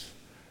Jesus.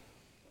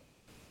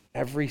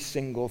 Every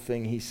single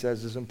thing he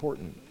says is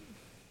important.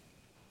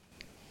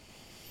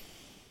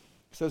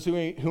 He says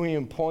who he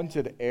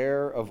appointed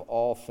heir of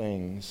all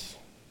things,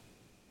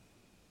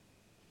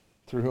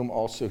 through whom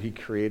also he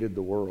created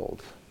the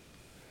world.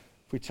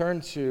 If we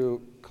turn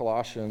to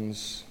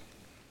Colossians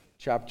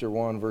chapter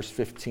 1, verse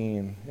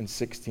 15 and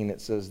 16,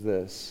 it says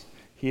this,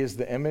 he is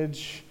the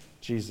image,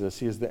 Jesus,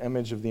 he is the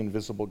image of the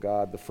invisible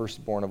God, the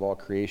firstborn of all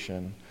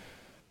creation.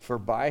 For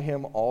by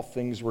him all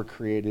things were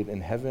created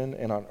in heaven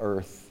and on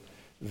earth,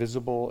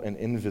 visible and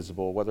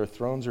invisible, whether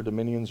thrones or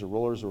dominions or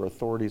rulers or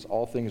authorities,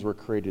 all things were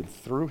created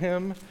through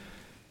him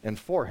and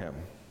for him.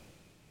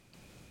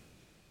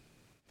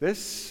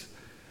 This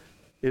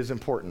is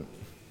important.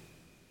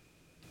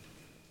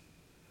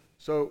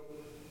 So,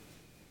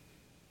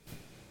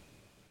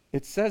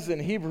 it says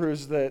in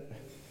Hebrews that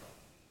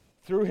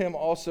through him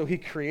also he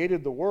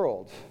created the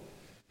world.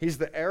 He's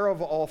the heir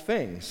of all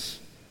things.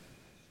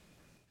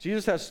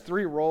 Jesus has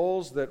three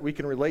roles that we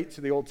can relate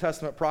to the Old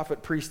Testament: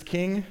 prophet, priest,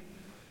 king.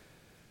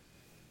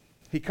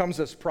 He comes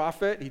as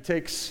prophet. He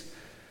takes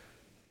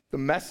the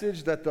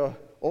message that the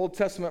Old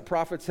Testament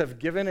prophets have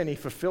given and he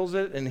fulfills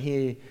it and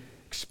he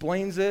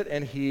explains it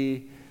and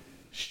he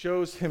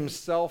shows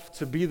himself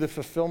to be the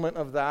fulfillment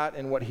of that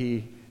in what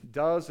he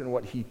does and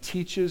what he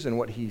teaches and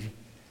what he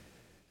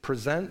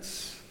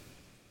presents.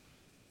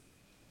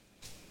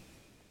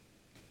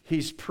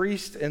 He's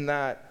priest in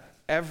that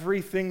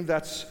everything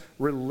that's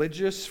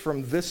religious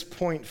from this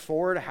point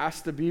forward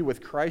has to be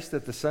with Christ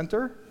at the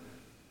center.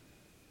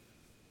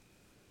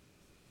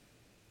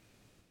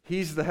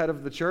 He's the head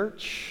of the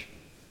church.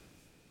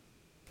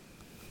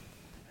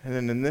 And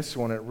then in this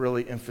one, it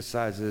really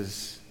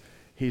emphasizes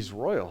he's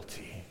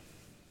royalty.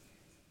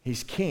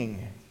 He's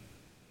king.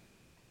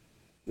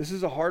 This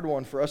is a hard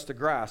one for us to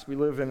grasp. We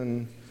live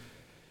in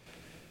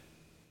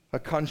a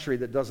country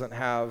that doesn't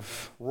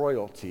have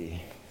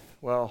royalty.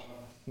 Well,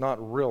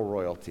 not real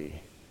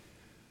royalty,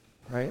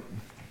 right?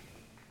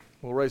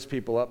 We'll raise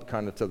people up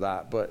kind of to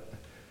that, but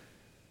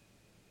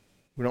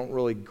we don't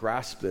really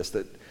grasp this,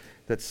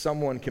 that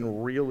someone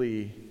can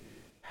really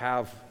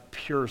have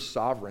pure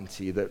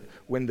sovereignty, that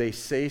when they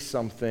say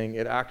something,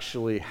 it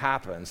actually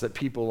happens, that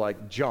people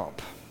like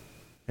jump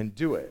and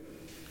do it.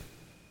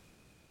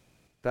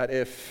 That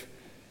if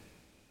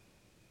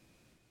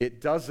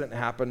it doesn't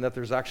happen, that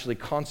there's actually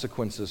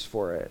consequences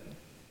for it.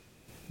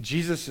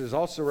 Jesus is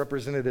also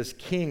represented as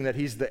king, that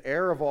he's the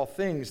heir of all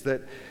things,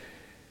 that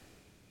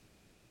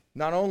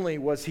not only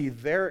was he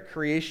there at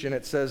creation,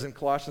 it says in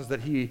Colossians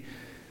that he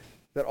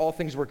that all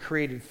things were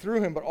created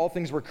through him, but all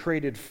things were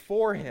created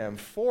for him,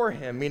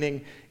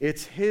 meaning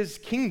it's his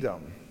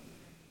kingdom.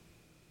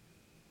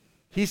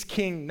 He's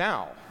king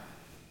now.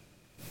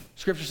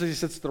 Scripture says he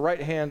sits at the right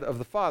hand of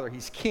the Father.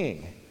 He's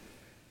king.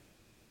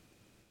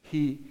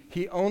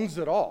 He owns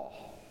it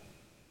all.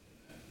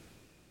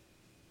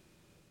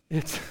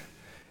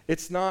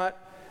 It's not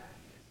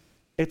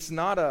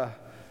a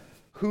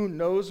who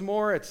knows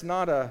more. It's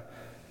not a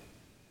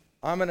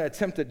I'm going to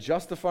attempt to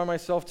justify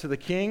myself to the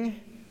king.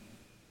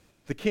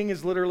 The king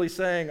is literally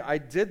saying, I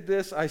did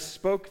this, I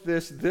spoke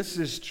this, this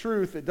is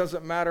truth. It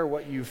doesn't matter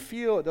what you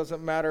feel. It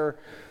doesn't matter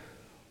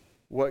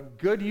what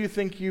good you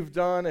think you've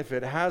done. If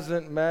it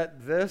hasn't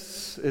met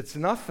this, it's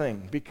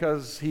nothing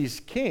because he's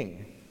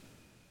king.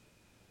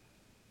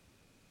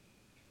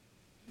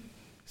 It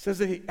says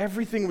that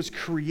everything was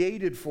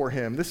created for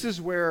him. This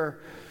is where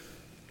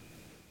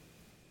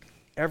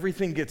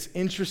everything gets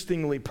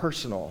interestingly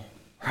personal,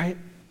 right?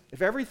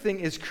 If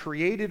everything is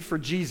created for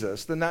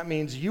Jesus, then that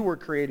means you were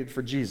created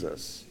for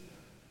Jesus.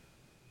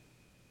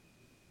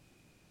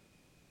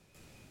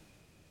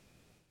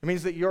 It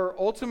means that your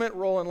ultimate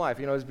role in life,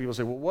 as people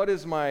say, well, what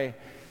is my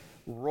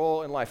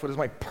role in life? What is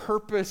my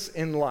purpose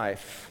in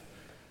life?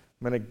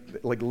 I'm going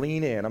to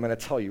lean in. I'm going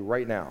to tell you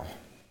right now,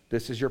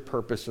 this is your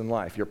purpose in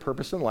life. Your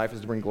purpose in life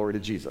is to bring glory to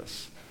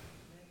Jesus.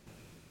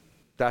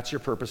 That's your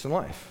purpose in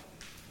life.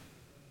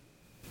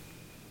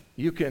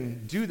 You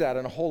can do that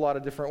in a whole lot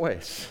of different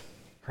ways.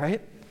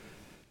 Right?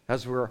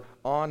 As we're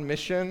on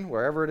mission,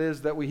 wherever it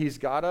is that he's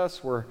got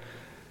us, we're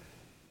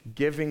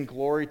giving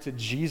glory to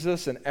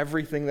Jesus in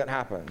everything that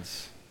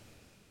happens.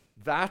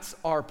 That's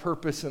our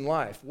purpose in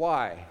life.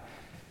 Why?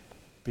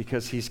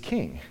 Because he's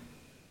king.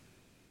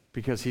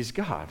 Because he's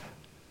God.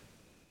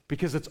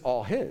 Because it's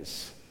all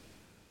his.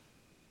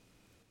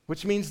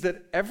 Which means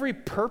that every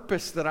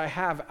purpose that I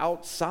have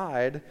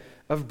outside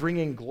of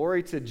bringing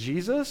glory to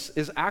Jesus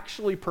is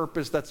actually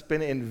purpose that's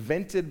been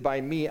invented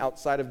by me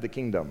outside of the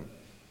kingdom.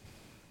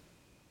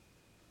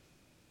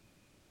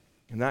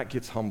 And that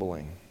gets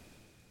humbling,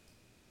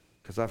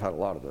 because I've had a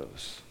lot of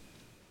those.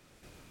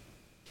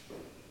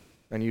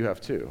 And you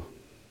have too.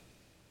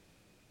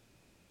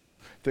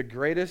 The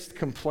greatest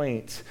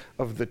complaint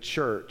of the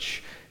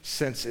church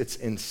since its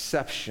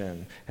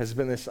inception has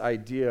been this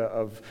idea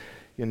of,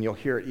 and you'll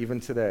hear it even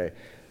today,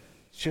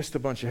 it's just a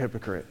bunch of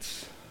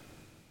hypocrites.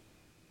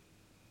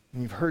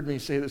 And you've heard me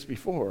say this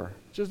before,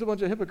 just a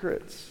bunch of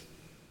hypocrites.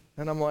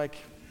 And I'm like,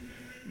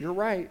 you're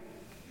right.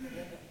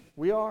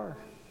 We are.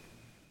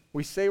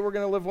 We say we're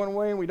going to live one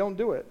way and we don't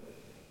do it.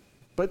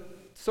 But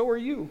so are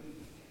you.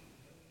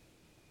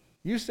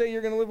 You say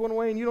you're going to live one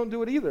way and you don't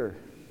do it either.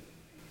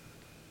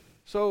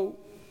 So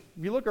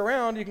you look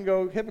around, you can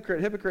go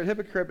hypocrite, hypocrite,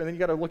 hypocrite, and then you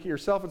got to look at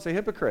yourself and say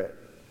hypocrite.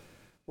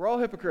 We're all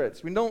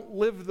hypocrites. We don't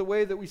live the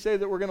way that we say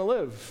that we're going to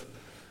live.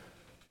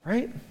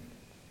 Right?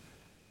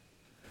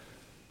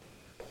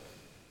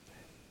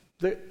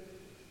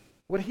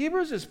 What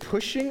Hebrews is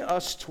pushing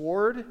us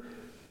toward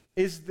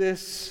is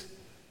this,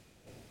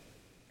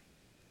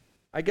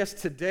 I guess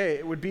today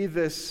it would be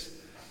this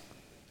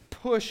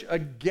push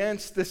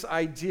against this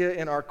idea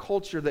in our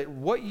culture that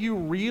what you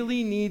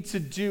really need to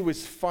do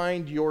is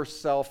find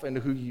yourself and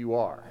who you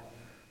are.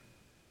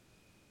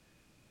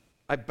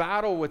 I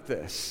battle with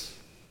this.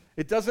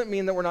 It doesn't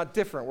mean that we're not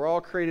different. We're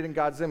all created in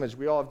God's image.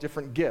 We all have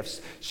different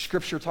gifts.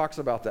 Scripture talks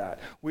about that.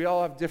 We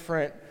all have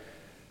different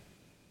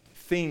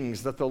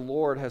things that the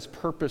Lord has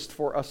purposed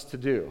for us to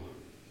do.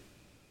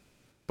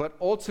 But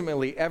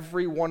ultimately,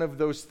 every one of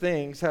those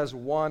things has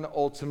one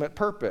ultimate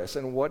purpose.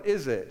 And what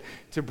is it?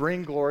 To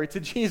bring glory to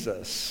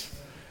Jesus.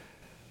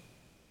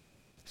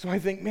 So I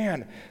think,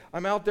 man,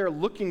 I'm out there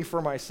looking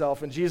for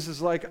myself, and Jesus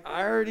is like,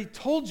 I already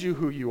told you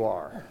who you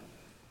are.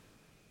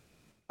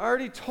 I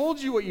already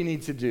told you what you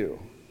need to do.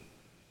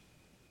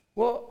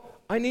 Well,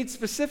 I need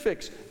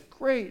specifics.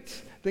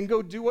 Great. Then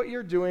go do what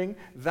you're doing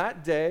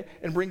that day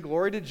and bring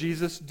glory to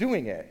Jesus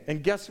doing it.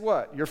 And guess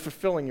what? You're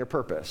fulfilling your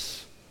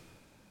purpose.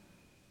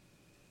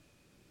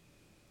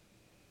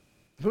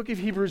 The book of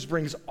Hebrews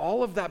brings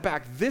all of that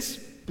back.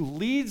 This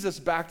leads us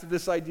back to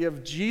this idea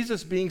of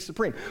Jesus being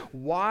supreme.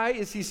 Why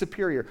is he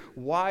superior?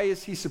 Why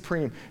is he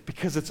supreme?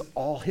 Because it's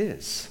all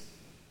his.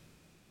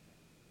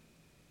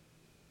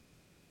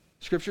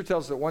 Scripture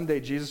tells us that one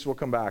day Jesus will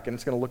come back, and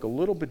it's going to look a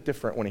little bit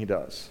different when he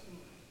does.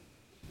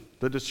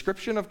 The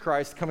description of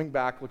Christ coming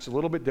back looks a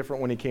little bit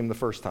different when he came the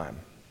first time.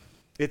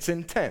 It's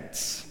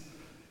intense.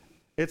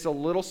 It's a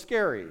little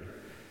scary.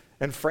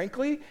 And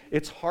frankly,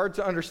 it's hard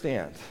to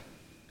understand.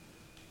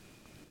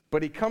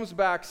 But he comes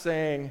back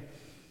saying,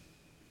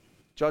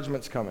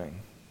 judgment's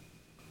coming.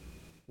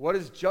 What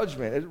is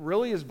judgment? It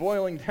really is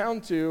boiling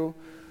down to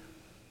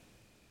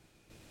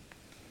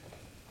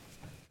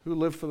who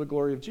lived for the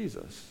glory of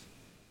Jesus.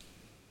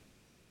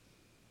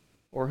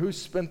 Or who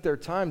spent their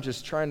time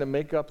just trying to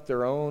make up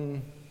their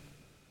own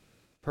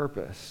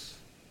purpose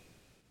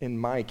in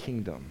my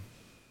kingdom.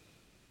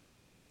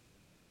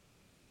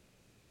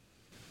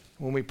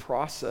 When we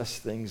process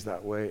things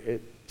that way,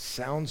 it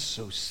sounds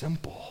so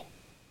simple.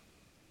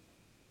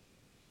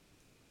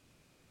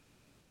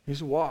 You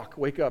just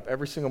wake up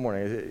every single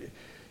morning.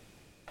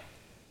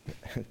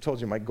 I told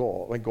you my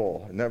goal,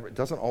 it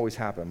doesn't always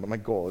happen, but my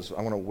goal is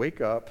I want to wake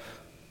up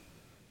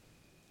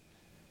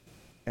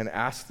and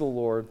ask the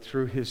Lord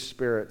through his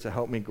Spirit to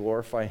help me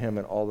glorify him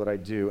in all that I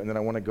do. And then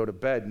I want to go to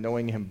bed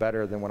knowing him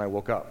better than when I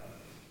woke up.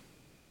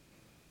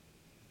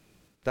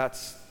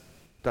 That's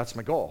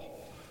my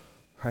goal,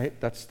 right?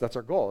 That's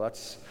our goal.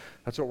 That's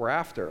what we're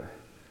after.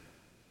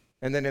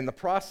 And then in the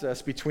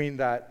process between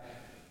that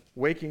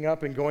waking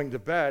up and going to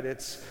bed,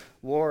 it's,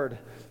 Lord,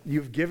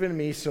 you've given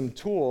me some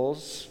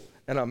tools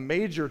and a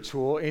major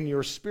tool in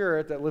your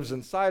Spirit that lives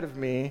inside of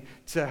me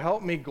to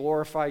help me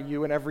glorify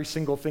you in every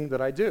single thing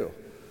that I do.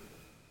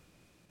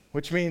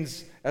 Which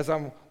means as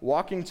I'm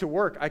walking to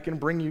work, I can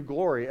bring you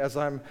glory. As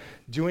I'm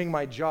doing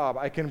my job,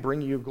 I can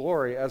bring you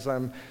glory. As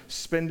I'm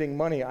spending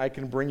money, I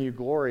can bring you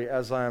glory.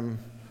 As I'm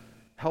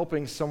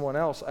helping someone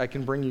else, I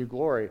can bring you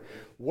glory.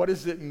 What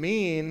does it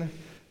mean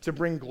to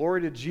bring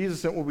glory to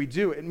Jesus in what we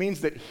do? It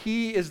means that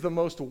he is the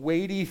most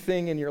weighty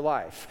thing in your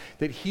life,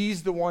 that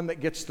he's the one that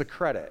gets the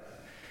credit,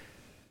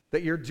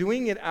 that you're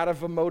doing it out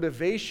of a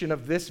motivation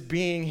of this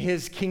being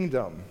his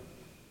kingdom.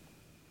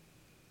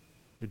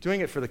 You're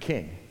doing it for the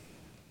king.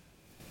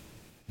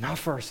 Not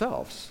for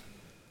ourselves.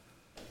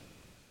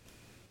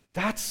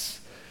 There's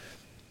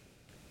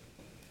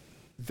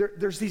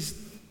these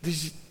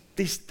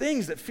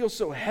things that feel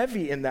so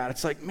heavy in that.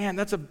 It's like, man,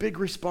 that's a big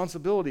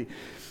responsibility.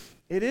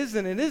 It is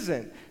and it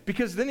isn't.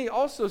 Because then he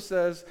also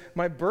says,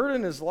 my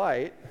burden is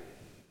light,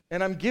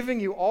 and I'm giving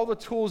you all the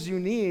tools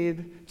you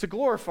need to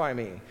glorify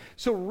me.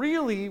 So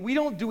really, we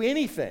don't do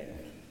anything.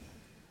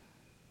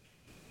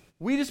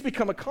 We just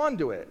become a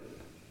conduit.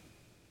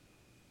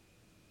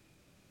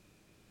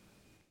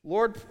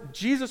 Lord,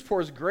 Jesus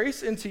pours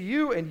grace into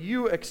you, and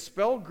you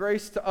expel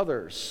grace to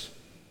others.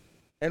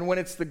 And when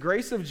it's the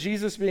grace of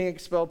Jesus being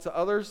expelled to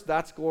others,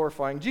 that's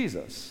glorifying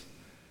Jesus.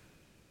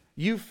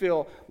 You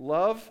feel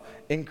love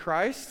in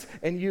Christ,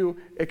 and you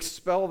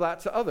expel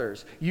that to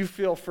others. You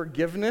feel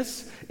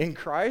forgiveness in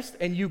Christ,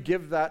 and you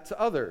give that to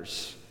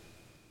others.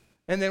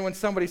 And then when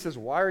somebody says,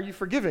 why are you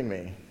forgiving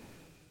me?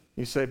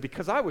 You say,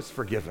 because I was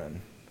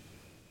forgiven.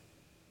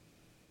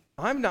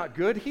 I'm not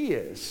good, he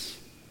is.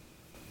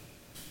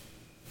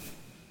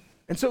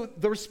 And so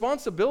the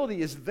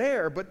responsibility is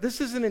there, but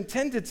this isn't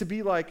intended to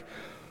be like,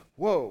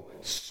 whoa,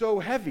 so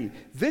heavy.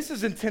 This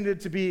is intended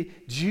to be,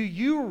 do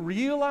you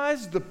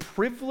realize the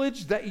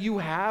privilege that you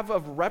have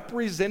of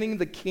representing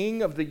the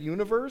King of the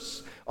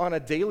universe on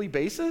a daily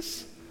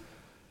basis?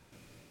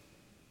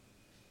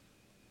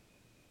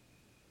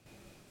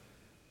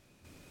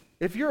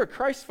 If you're a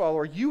Christ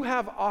follower, you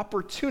have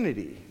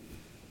opportunity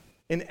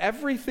in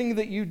everything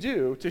that you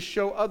do to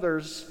show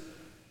others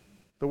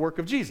the work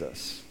of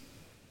Jesus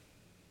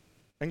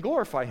and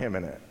glorify him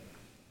in it.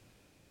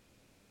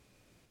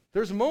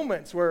 There's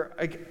moments where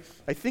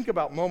I think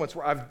about moments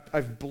where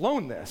I've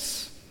blown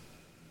this,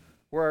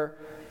 where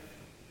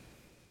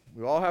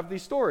we all have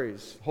these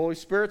stories. Holy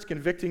Spirit's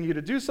convicting you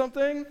to do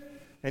something,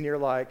 and you're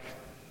like,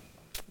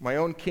 my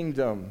own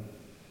kingdom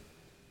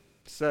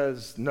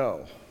says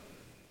no.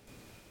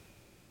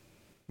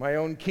 My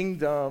own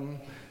kingdom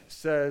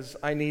says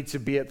I need to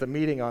be at the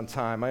meeting on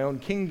time. My own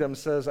kingdom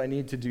says I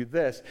need to do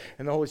this.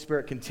 And the Holy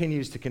Spirit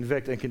continues to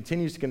convict and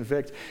continues to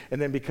convict.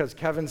 And then because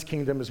Kevin's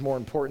kingdom is more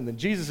important than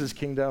Jesus'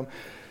 kingdom,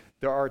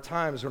 there are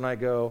times when I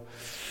go,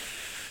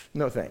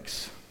 no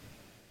thanks.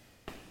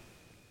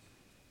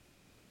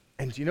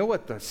 And do you know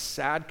what the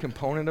sad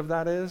component of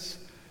that is?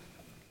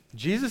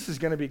 Jesus is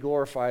going to be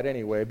glorified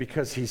anyway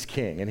because he's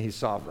king and he's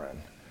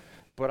sovereign.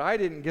 But I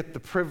didn't get the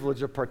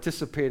privilege of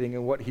participating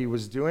in what he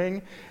was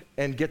doing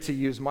and get to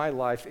use my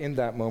life in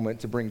that moment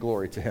to bring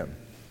glory to him.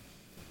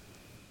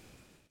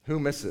 Who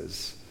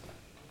misses?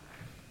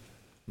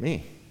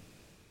 Me.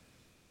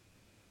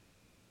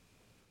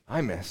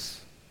 I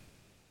miss.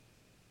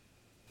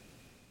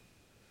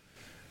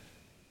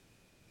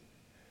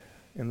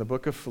 In the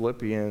book of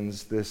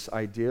Philippians, this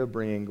idea of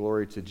bringing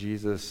glory to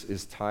Jesus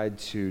is tied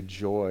to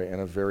joy in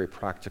a very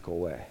practical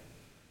way.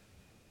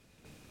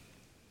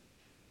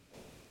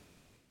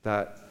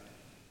 That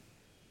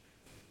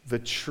the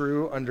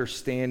true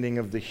understanding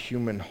of the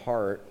human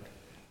heart,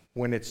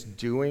 when it's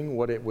doing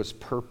what it was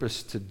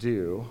purposed to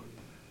do,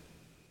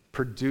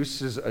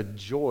 produces a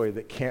joy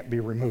that can't be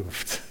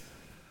removed.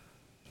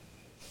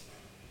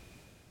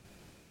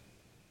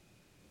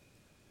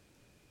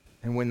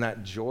 And when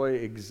that joy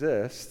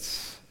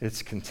exists,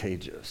 it's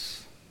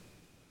contagious.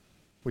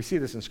 We see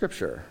this in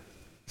Scripture.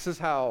 This is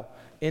how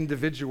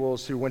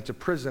individuals who went to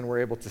prison were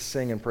able to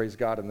sing and praise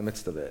God in the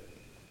midst of it.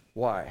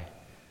 Why?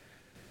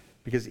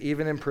 Because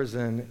even in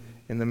prison,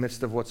 in the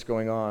midst of what's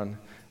going on,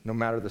 no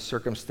matter the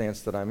circumstance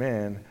that I'm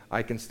in,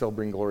 I can still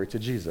bring glory to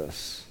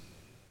Jesus.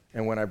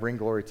 And when I bring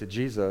glory to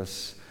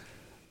Jesus,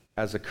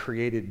 as a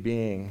created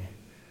being,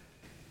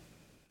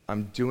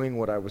 I'm doing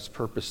what I was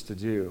purposed to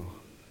do,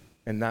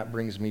 and that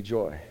brings me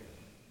joy.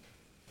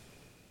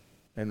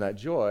 And that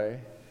joy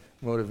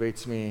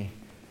motivates me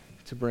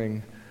to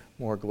bring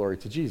more glory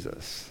to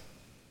Jesus.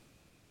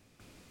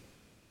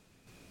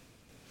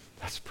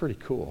 That's pretty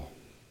cool.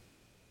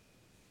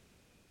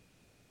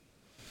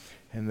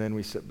 And then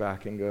we sit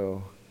back and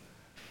go,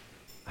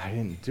 I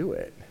didn't do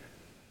it.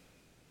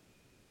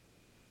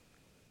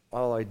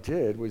 All I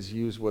did was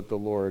use what the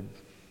Lord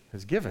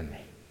has given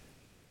me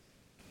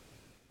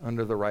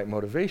under the right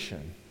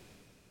motivation,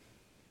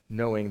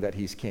 knowing that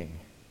he's king.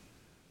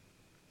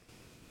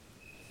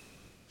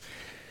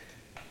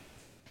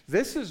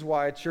 This is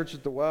why Church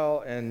at the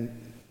Well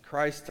and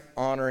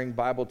Christ-honoring,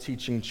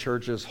 Bible-teaching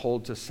churches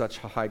hold to such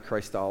high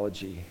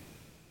Christology.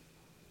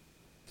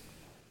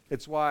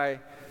 It's why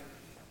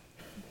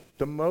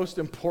the most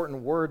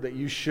important word that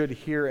you should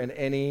hear in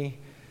any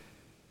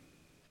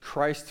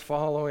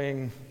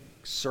Christ-following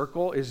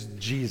circle is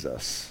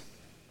Jesus.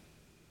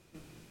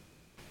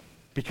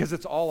 Because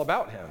it's all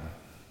about him.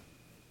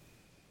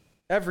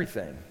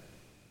 Everything.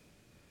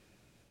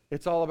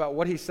 It's all about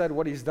what he said,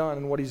 what he's done,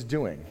 and what he's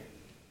doing.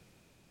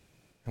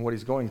 And what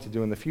he's going to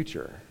do in the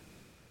future.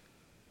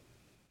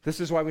 This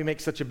is why we make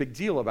such a big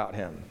deal about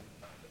him.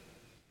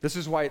 This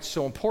is why it's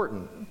so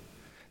important.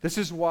 This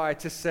is why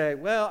to say,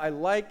 well, I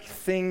like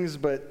things,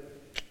 but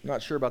I'm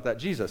not sure about that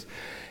Jesus.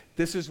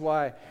 This is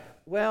why,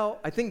 well,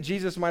 I think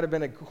Jesus might have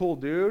been a cool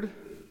dude,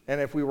 and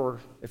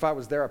if I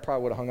was there, I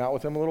probably would have hung out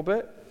with him a little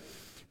bit.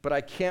 But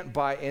I can't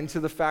buy into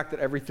the fact that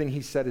everything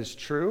he said is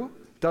true.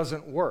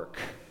 Doesn't work.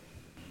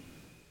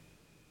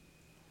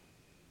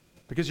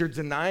 Because you're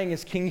denying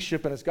his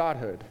kingship and his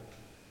godhood.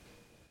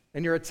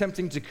 And you're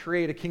attempting to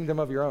create a kingdom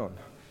of your own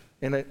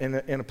in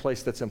a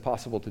place that's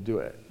impossible to do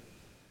it.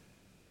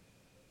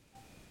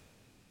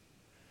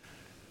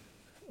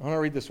 I want to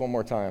read this one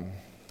more time,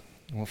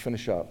 and we'll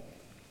finish up.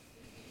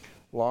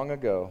 Long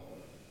ago,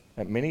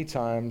 at many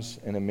times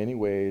and in many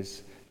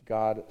ways,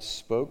 God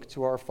spoke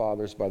to our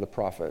fathers by the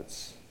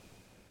prophets.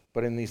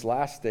 But in these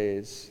last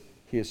days,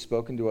 he has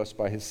spoken to us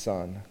by his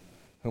Son,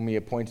 whom he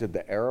appointed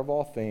the heir of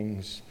all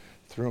things,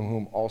 through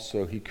whom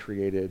also he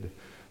created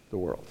the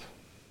world.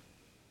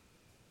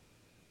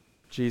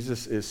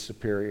 Jesus is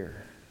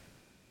superior.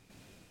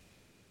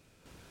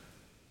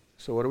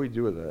 So what do we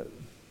do with it?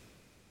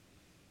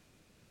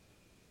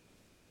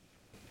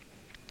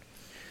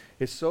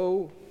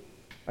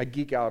 I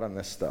geek out on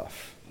this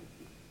stuff.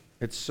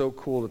 It's so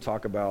cool to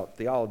talk about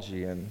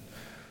theology and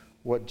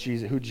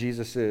who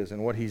Jesus is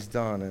and what he's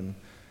done and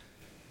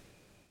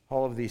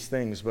all of these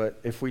things, but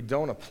if we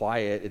don't apply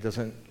it, it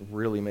doesn't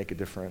really make a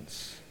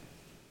difference.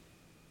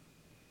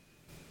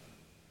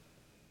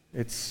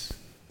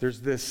 There's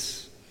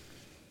this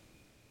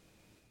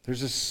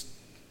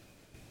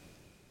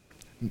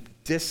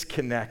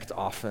disconnect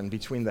often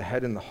between the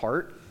head and the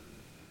heart.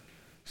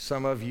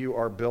 Some of you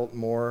are built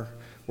more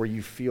where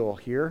you feel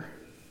here.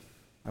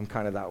 I'm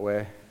kind of that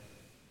way.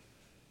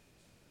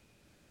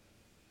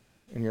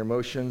 And your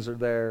emotions are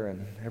there,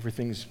 and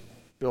everything's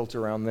built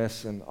around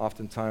this, and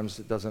oftentimes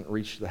it doesn't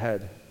reach the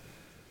head.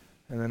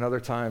 And then other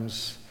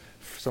times,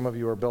 some of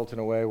you are built in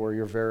a way where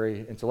you're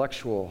very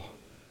intellectual,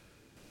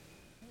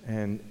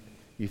 and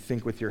you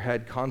think with your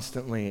head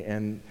constantly,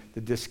 and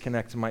the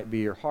disconnect might be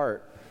your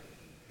heart,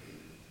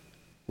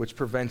 which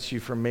prevents you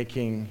from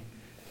making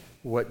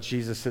what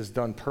Jesus has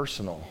done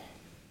personal.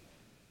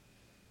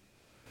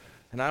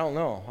 And I don't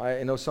know.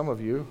 I know some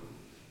of you.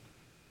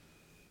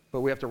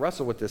 But we have to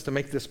wrestle with this. To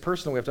make this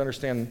personal, we have to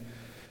understand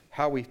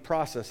how we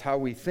process, how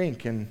we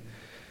think. And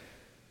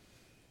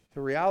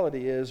the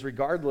reality is,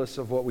 regardless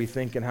of what we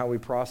think and how we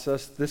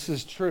process, this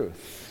is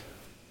truth.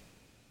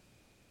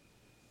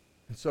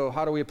 And so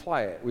how do we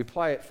apply it? We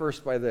apply it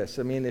first by this.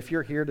 I mean, if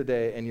you're here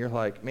today and you're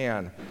like,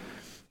 man,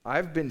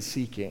 I've been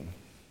seeking.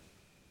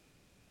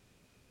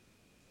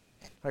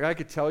 Like, I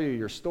could tell you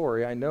your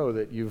story. I know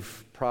that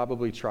you've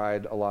probably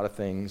tried a lot of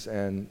things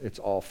and it's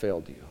all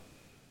failed you.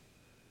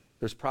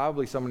 There's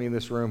probably somebody in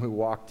this room who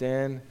walked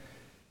in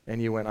and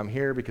you went, I'm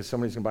here because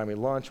somebody's going to buy me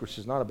lunch, which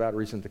is not a bad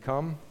reason to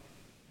come.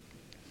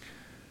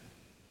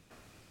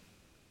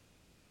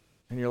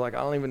 And you're like, I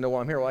don't even know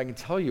why I'm here. Well, I can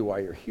tell you why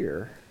you're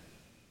here.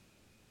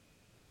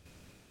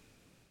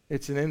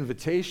 It's an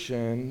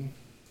invitation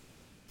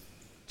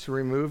to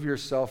remove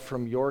yourself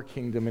from your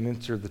kingdom and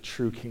enter the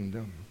true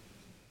kingdom.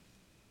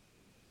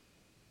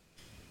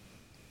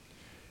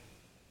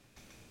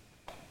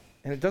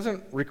 And it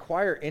doesn't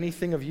require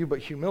anything of you but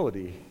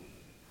humility.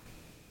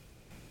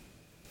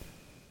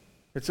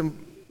 It's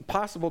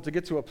impossible to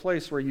get to a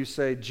place where you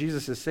say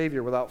Jesus is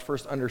Savior without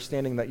first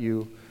understanding that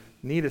you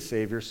need a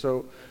Savior.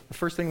 So the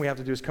first thing we have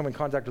to do is come in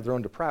contact with our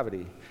own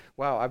depravity.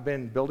 Wow, I've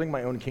been building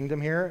my own kingdom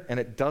here, and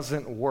it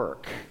doesn't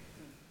work.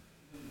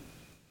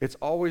 It's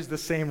always the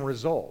same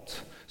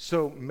result.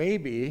 So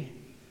maybe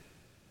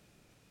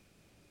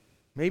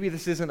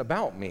this isn't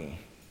about me.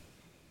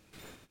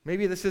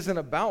 Maybe this isn't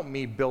about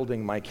me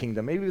building my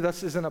kingdom. Maybe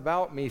this isn't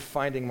about me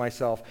finding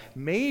myself.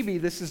 Maybe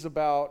this is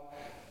about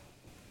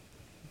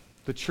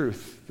the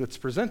truth that's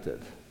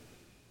presented.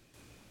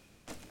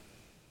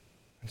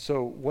 And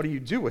so what do you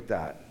do with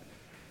that?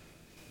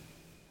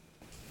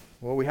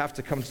 Well, we have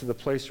to come to the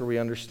place where we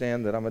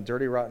understand that I'm a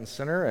dirty, rotten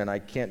sinner and I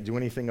can't do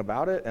anything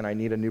about it, and I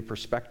need a new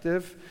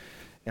perspective,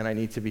 and I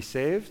need to be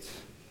saved.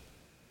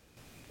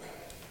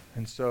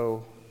 And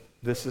so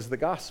this is the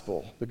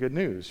gospel, the good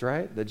news,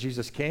 right? That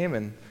Jesus came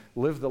and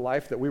lived the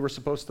life that we were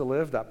supposed to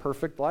live, that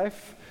perfect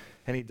life,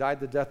 and he died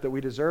the death that we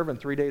deserve, and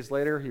 3 days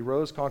later he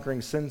rose,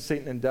 conquering sin,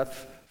 Satan, and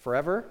death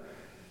forever.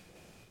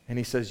 And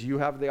he says, you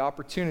have the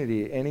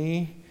opportunity at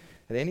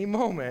any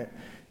moment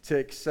to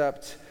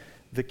accept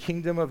the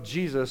kingdom of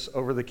Jesus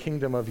over the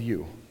kingdom of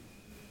you.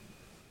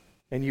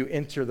 And you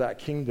enter that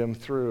kingdom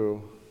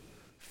through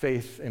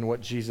faith in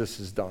what Jesus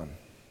has done.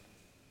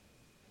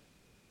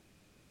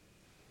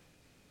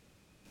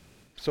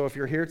 So if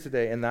you're here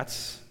today and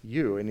that's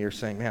you, and you're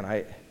saying, man,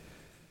 I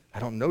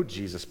don't know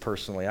Jesus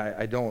personally.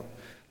 I don't,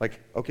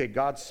 okay,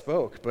 God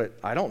spoke, but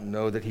I don't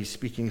know that he's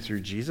speaking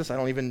through Jesus. I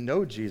don't even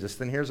know Jesus.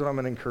 Then here's what I'm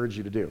going to encourage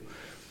you to do.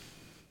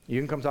 You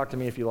can come talk to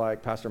me if you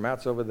like. Pastor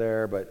Matt's over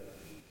there, but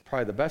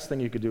probably the best thing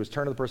you could do is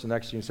turn to the person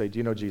next to you and say, do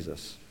you know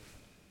Jesus?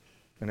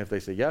 And if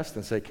they say yes,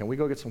 then say, can we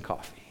go get some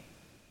coffee?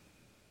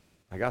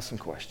 I got some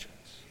questions.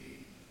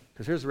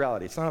 Because here's the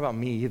reality. It's not about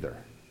me either.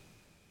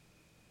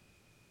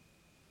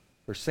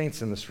 There's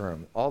saints in this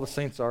room. All the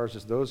saints are is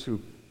just those who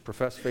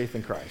profess faith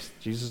in Christ.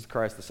 Jesus is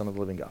Christ, the Son of the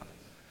living God.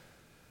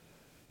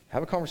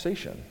 Have a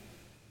conversation.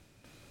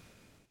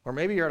 Or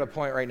maybe you're at a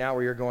point right now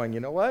where you're going, you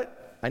know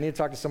what? I need to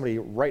talk to somebody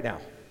right now.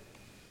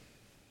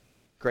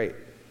 Great.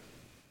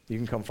 You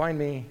can come find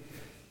me.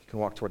 You can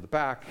walk toward the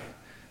back.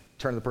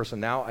 Turn to the person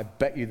now. I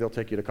bet you they'll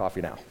take you to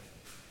coffee now.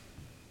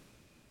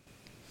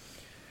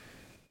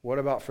 What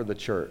about for the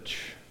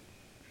church?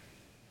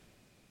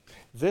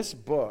 This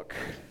book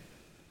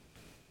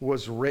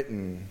was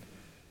written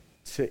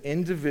to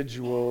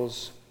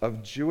individuals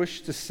of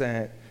Jewish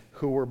descent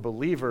who were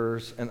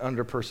believers and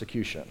under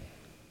persecution.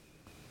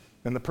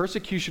 And the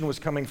persecution was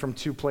coming from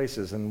two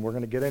places, and we're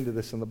going to get into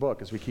this in the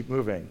book as we keep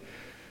moving.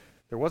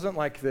 There wasn't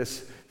like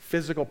this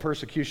physical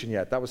persecution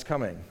yet. That was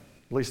coming.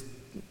 At least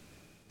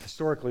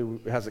historically,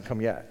 it hasn't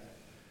come yet.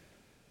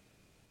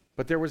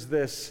 But there was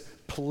this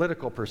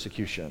political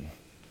persecution.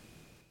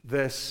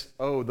 Those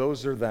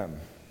are them.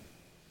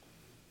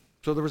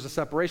 So there was a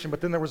separation, but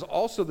then there was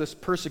also this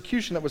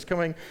persecution that was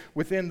coming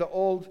within the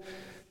Old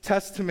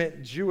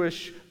Testament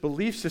Jewish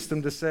belief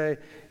system to say,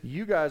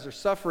 you guys are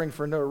suffering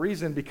for no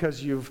reason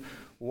because you've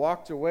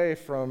walked away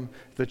from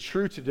the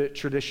true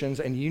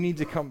traditions and you need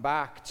to come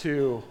back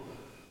to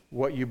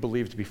what you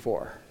believed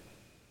before.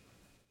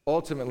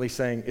 Ultimately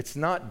saying, it's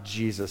not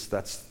Jesus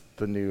that's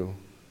the new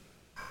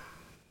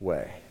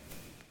way,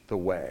 the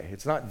way.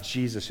 It's not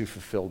Jesus who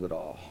fulfilled it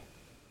all.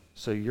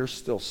 So you're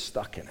still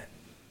stuck in it.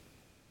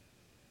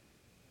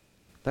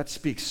 That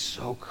speaks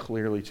so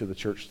clearly to the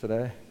church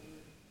today.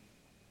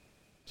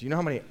 Do you know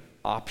how many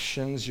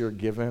options you're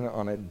given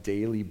on a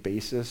daily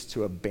basis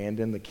to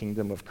abandon the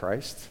kingdom of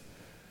Christ?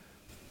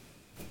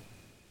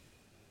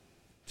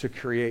 To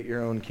create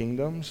your own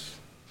kingdoms?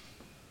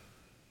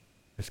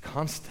 It's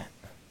constant.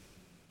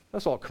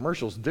 That's all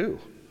commercials do.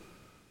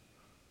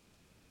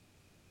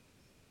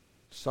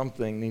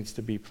 Something needs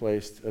to be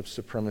placed of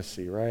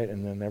supremacy, right?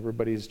 And then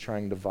everybody's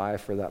trying to vie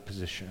for that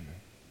position.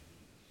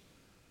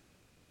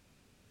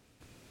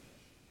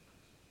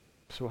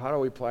 So how do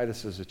we apply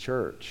this as a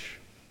church?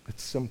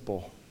 It's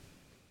simple,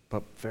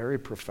 but very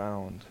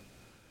profound.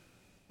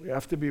 We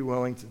have to be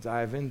willing to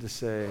dive in to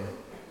say,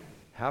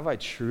 have I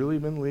truly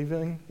been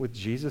living with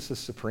Jesus as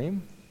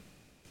supreme?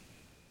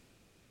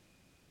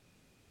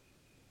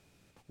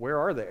 Where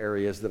are the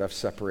areas that I've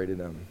separated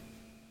him?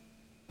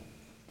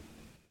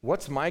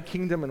 What's my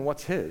kingdom and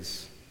what's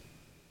his?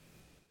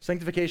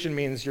 Sanctification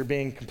means you're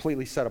being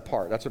completely set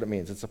apart. That's what it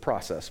means. It's a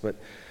process. But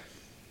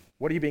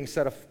what are you being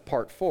set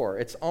apart for?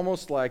 It's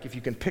almost like, if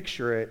you can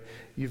picture it,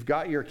 you've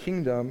got your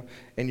kingdom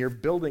and you're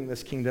building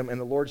this kingdom and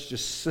the Lord's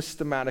just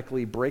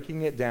systematically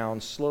breaking it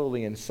down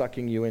slowly and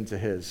sucking you into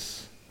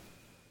his.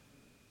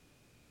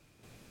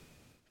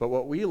 But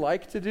what we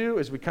like to do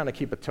is we kind of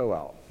keep a toe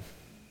out,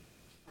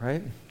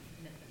 right?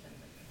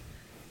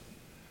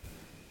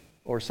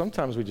 Or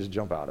sometimes we just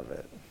jump out of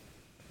it.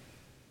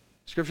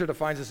 Scripture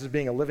defines this as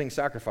being a living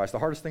sacrifice. The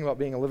hardest thing about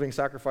being a living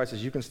sacrifice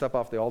is you can step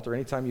off the altar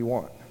anytime you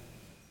want.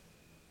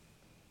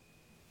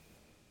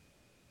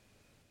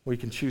 We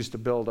can choose to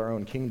build our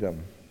own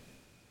kingdom.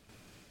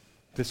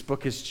 This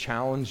book is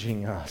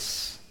challenging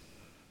us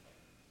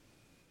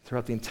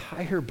throughout the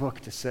entire book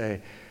to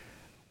say,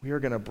 we are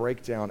going to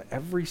break down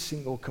every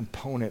single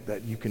component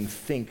that you can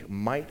think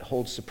might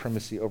hold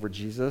supremacy over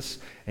Jesus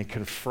and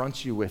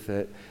confront you with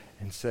it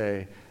and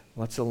say,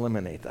 let's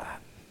eliminate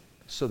that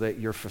so that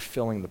you're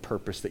fulfilling the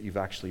purpose that you've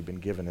actually been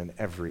given in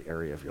every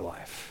area of your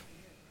life.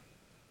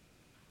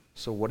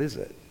 So what is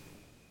it?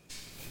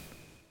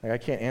 I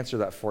can't answer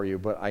that for you,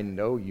 but I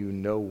know you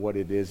know what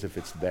it is if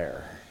it's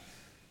there.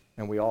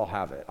 And we all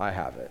have it. I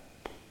have it.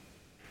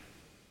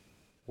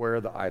 Where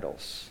are the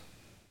idols?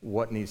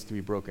 What needs to be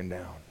broken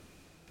down?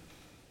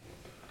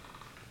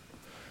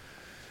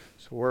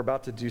 So we're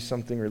about to do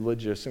something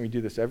religious, and we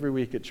do this every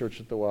week at Church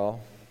at the Well.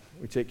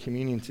 We take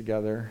communion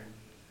together.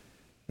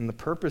 And the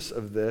purpose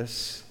of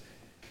this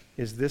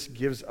is this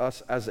gives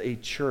us as a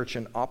church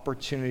an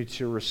opportunity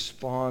to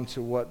respond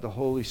to what the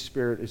Holy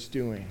Spirit is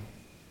doing.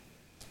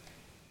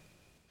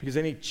 Because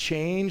any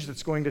change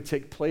that's going to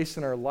take place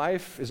in our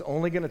life is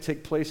only going to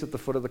take place at the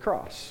foot of the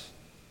cross.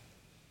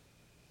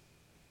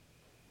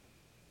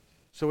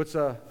 So it's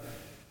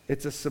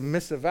a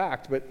submissive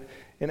act, but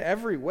in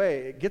every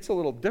way, it gets a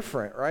little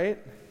different, right?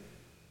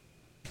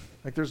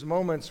 Like there's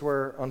moments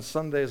where on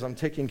Sundays I'm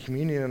taking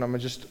communion and I'm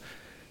just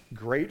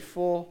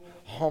grateful,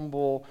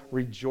 humble,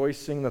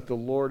 rejoicing that the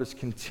Lord is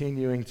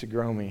continuing to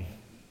grow me.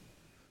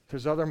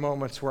 There's other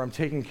moments where I'm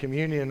taking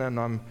communion and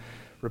I'm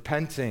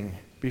repenting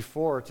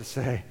before to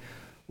say,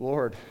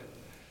 Lord,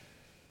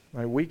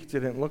 my week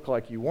didn't look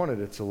like you wanted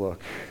it to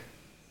look.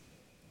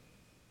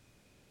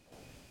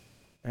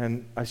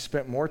 And I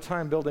spent more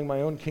time building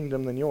my own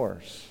kingdom than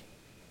yours.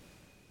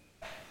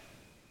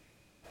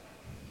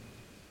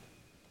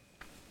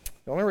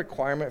 The only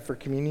requirement for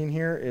communion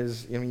here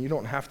is, you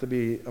don't have to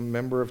be a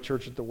member of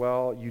Church at the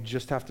Well. You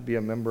just have to be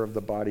a member of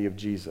the body of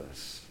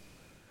Jesus.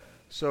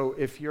 So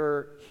if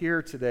you're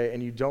here today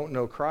and you don't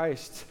know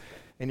Christ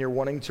and you're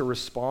wanting to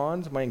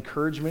respond, my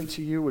encouragement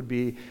to you would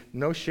be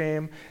no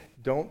shame.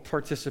 Don't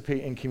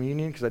participate in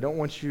communion because I don't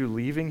want you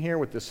leaving here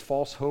with this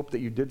false hope that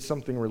you did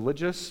something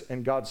religious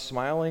and God's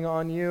smiling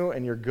on you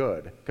and you're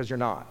good, because you're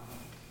not.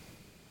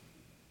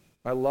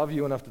 I love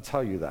you enough to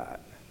tell you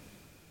that.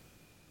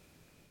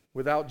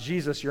 Without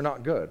Jesus, you're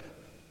not good.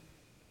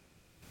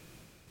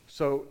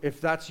 So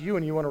if that's you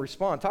and you want to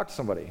respond, talk to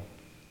somebody.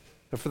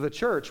 But for the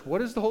church,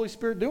 what is the Holy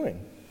Spirit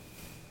doing?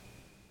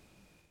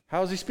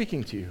 How is he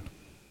speaking to you?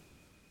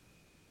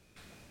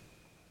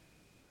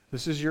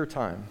 This is your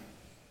time.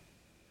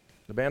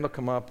 The band will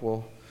come up,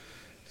 we'll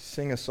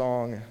sing a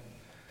song.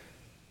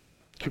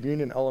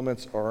 Communion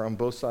elements are on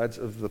both sides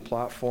of the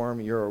platform.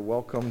 You're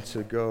welcome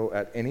to go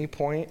at any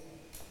point.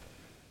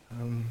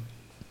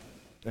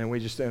 And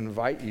we just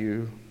invite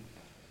you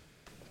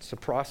to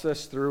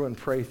process through and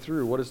pray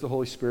through what is the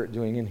Holy Spirit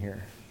doing in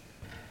here.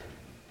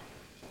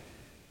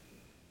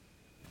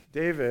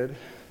 David,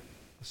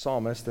 the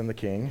psalmist and the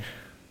king,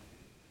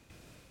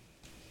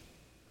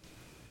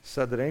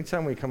 said that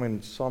anytime we come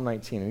in, Psalm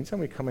 19, anytime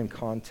we come in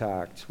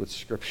contact with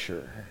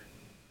Scripture,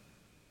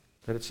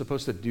 that it's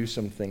supposed to do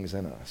some things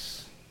in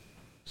us.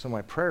 So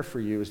my prayer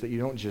for you is that you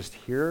don't just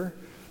hear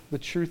the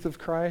truth of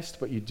Christ,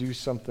 but you do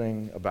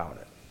something about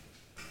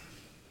it.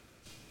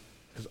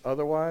 Because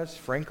otherwise,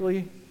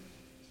 frankly,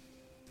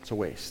 it's a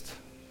waste.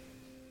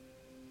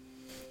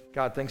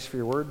 God, thanks for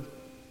your word.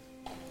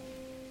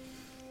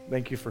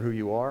 Thank you for who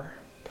you are.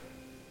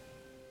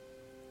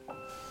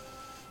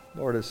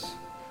 Lord, as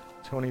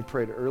Tony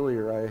prayed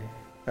earlier,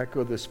 I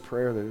echo this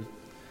prayer that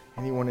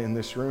anyone in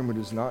this room who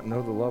does not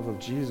know the love of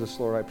Jesus,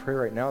 Lord, I pray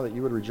right now that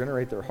you would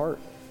regenerate their heart.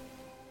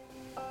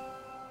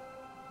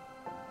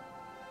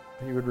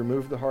 You would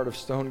remove the heart of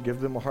stone, give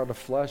them a heart of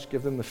flesh,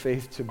 give them the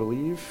faith to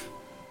believe,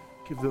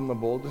 give them the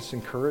boldness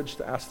and courage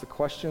to ask the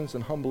questions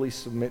and humbly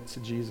submit to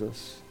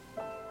Jesus.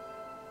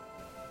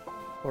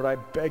 Lord, I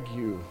beg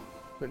you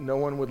that no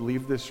one would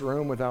leave this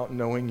room without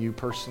knowing you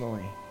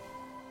personally.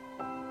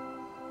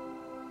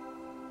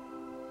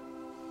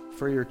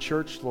 For your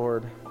church,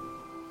 Lord,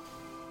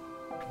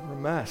 we're a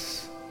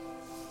mess.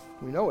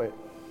 We know it.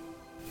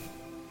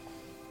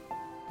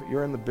 But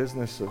you're in the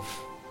business of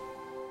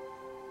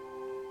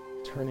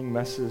turning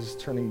messes,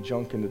 turning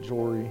junk into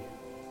jewelry.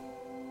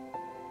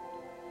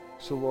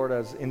 So Lord,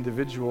 as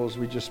individuals,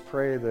 we just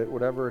pray that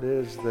whatever it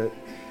is that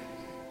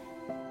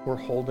we're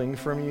holding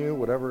from you,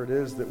 whatever it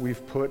is that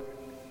we've put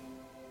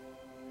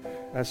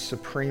as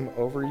supreme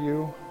over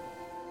you,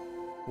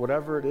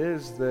 whatever it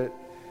is that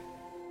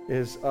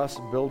is us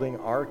building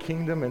our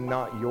kingdom and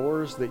not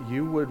yours, that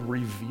you would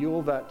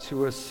reveal that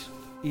to us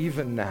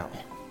even now.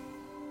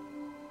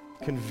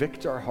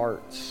 Convict our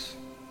hearts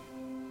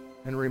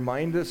and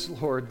remind us,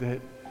 Lord,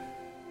 that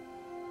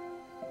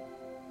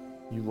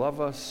you love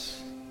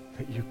us,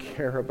 that you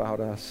care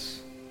about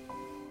us,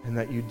 and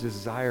that you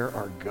desire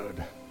our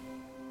good.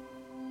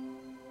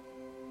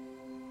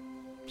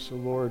 So,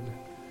 Lord,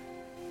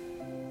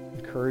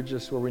 encourage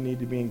us where we need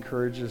to be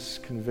encouraged, us,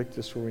 convict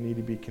us where we need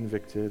to be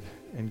convicted,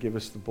 and give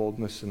us the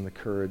boldness and the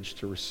courage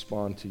to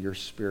respond to your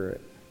Spirit.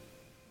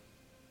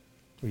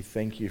 We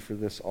thank you for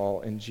this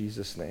all in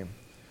Jesus' name.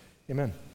 Amen.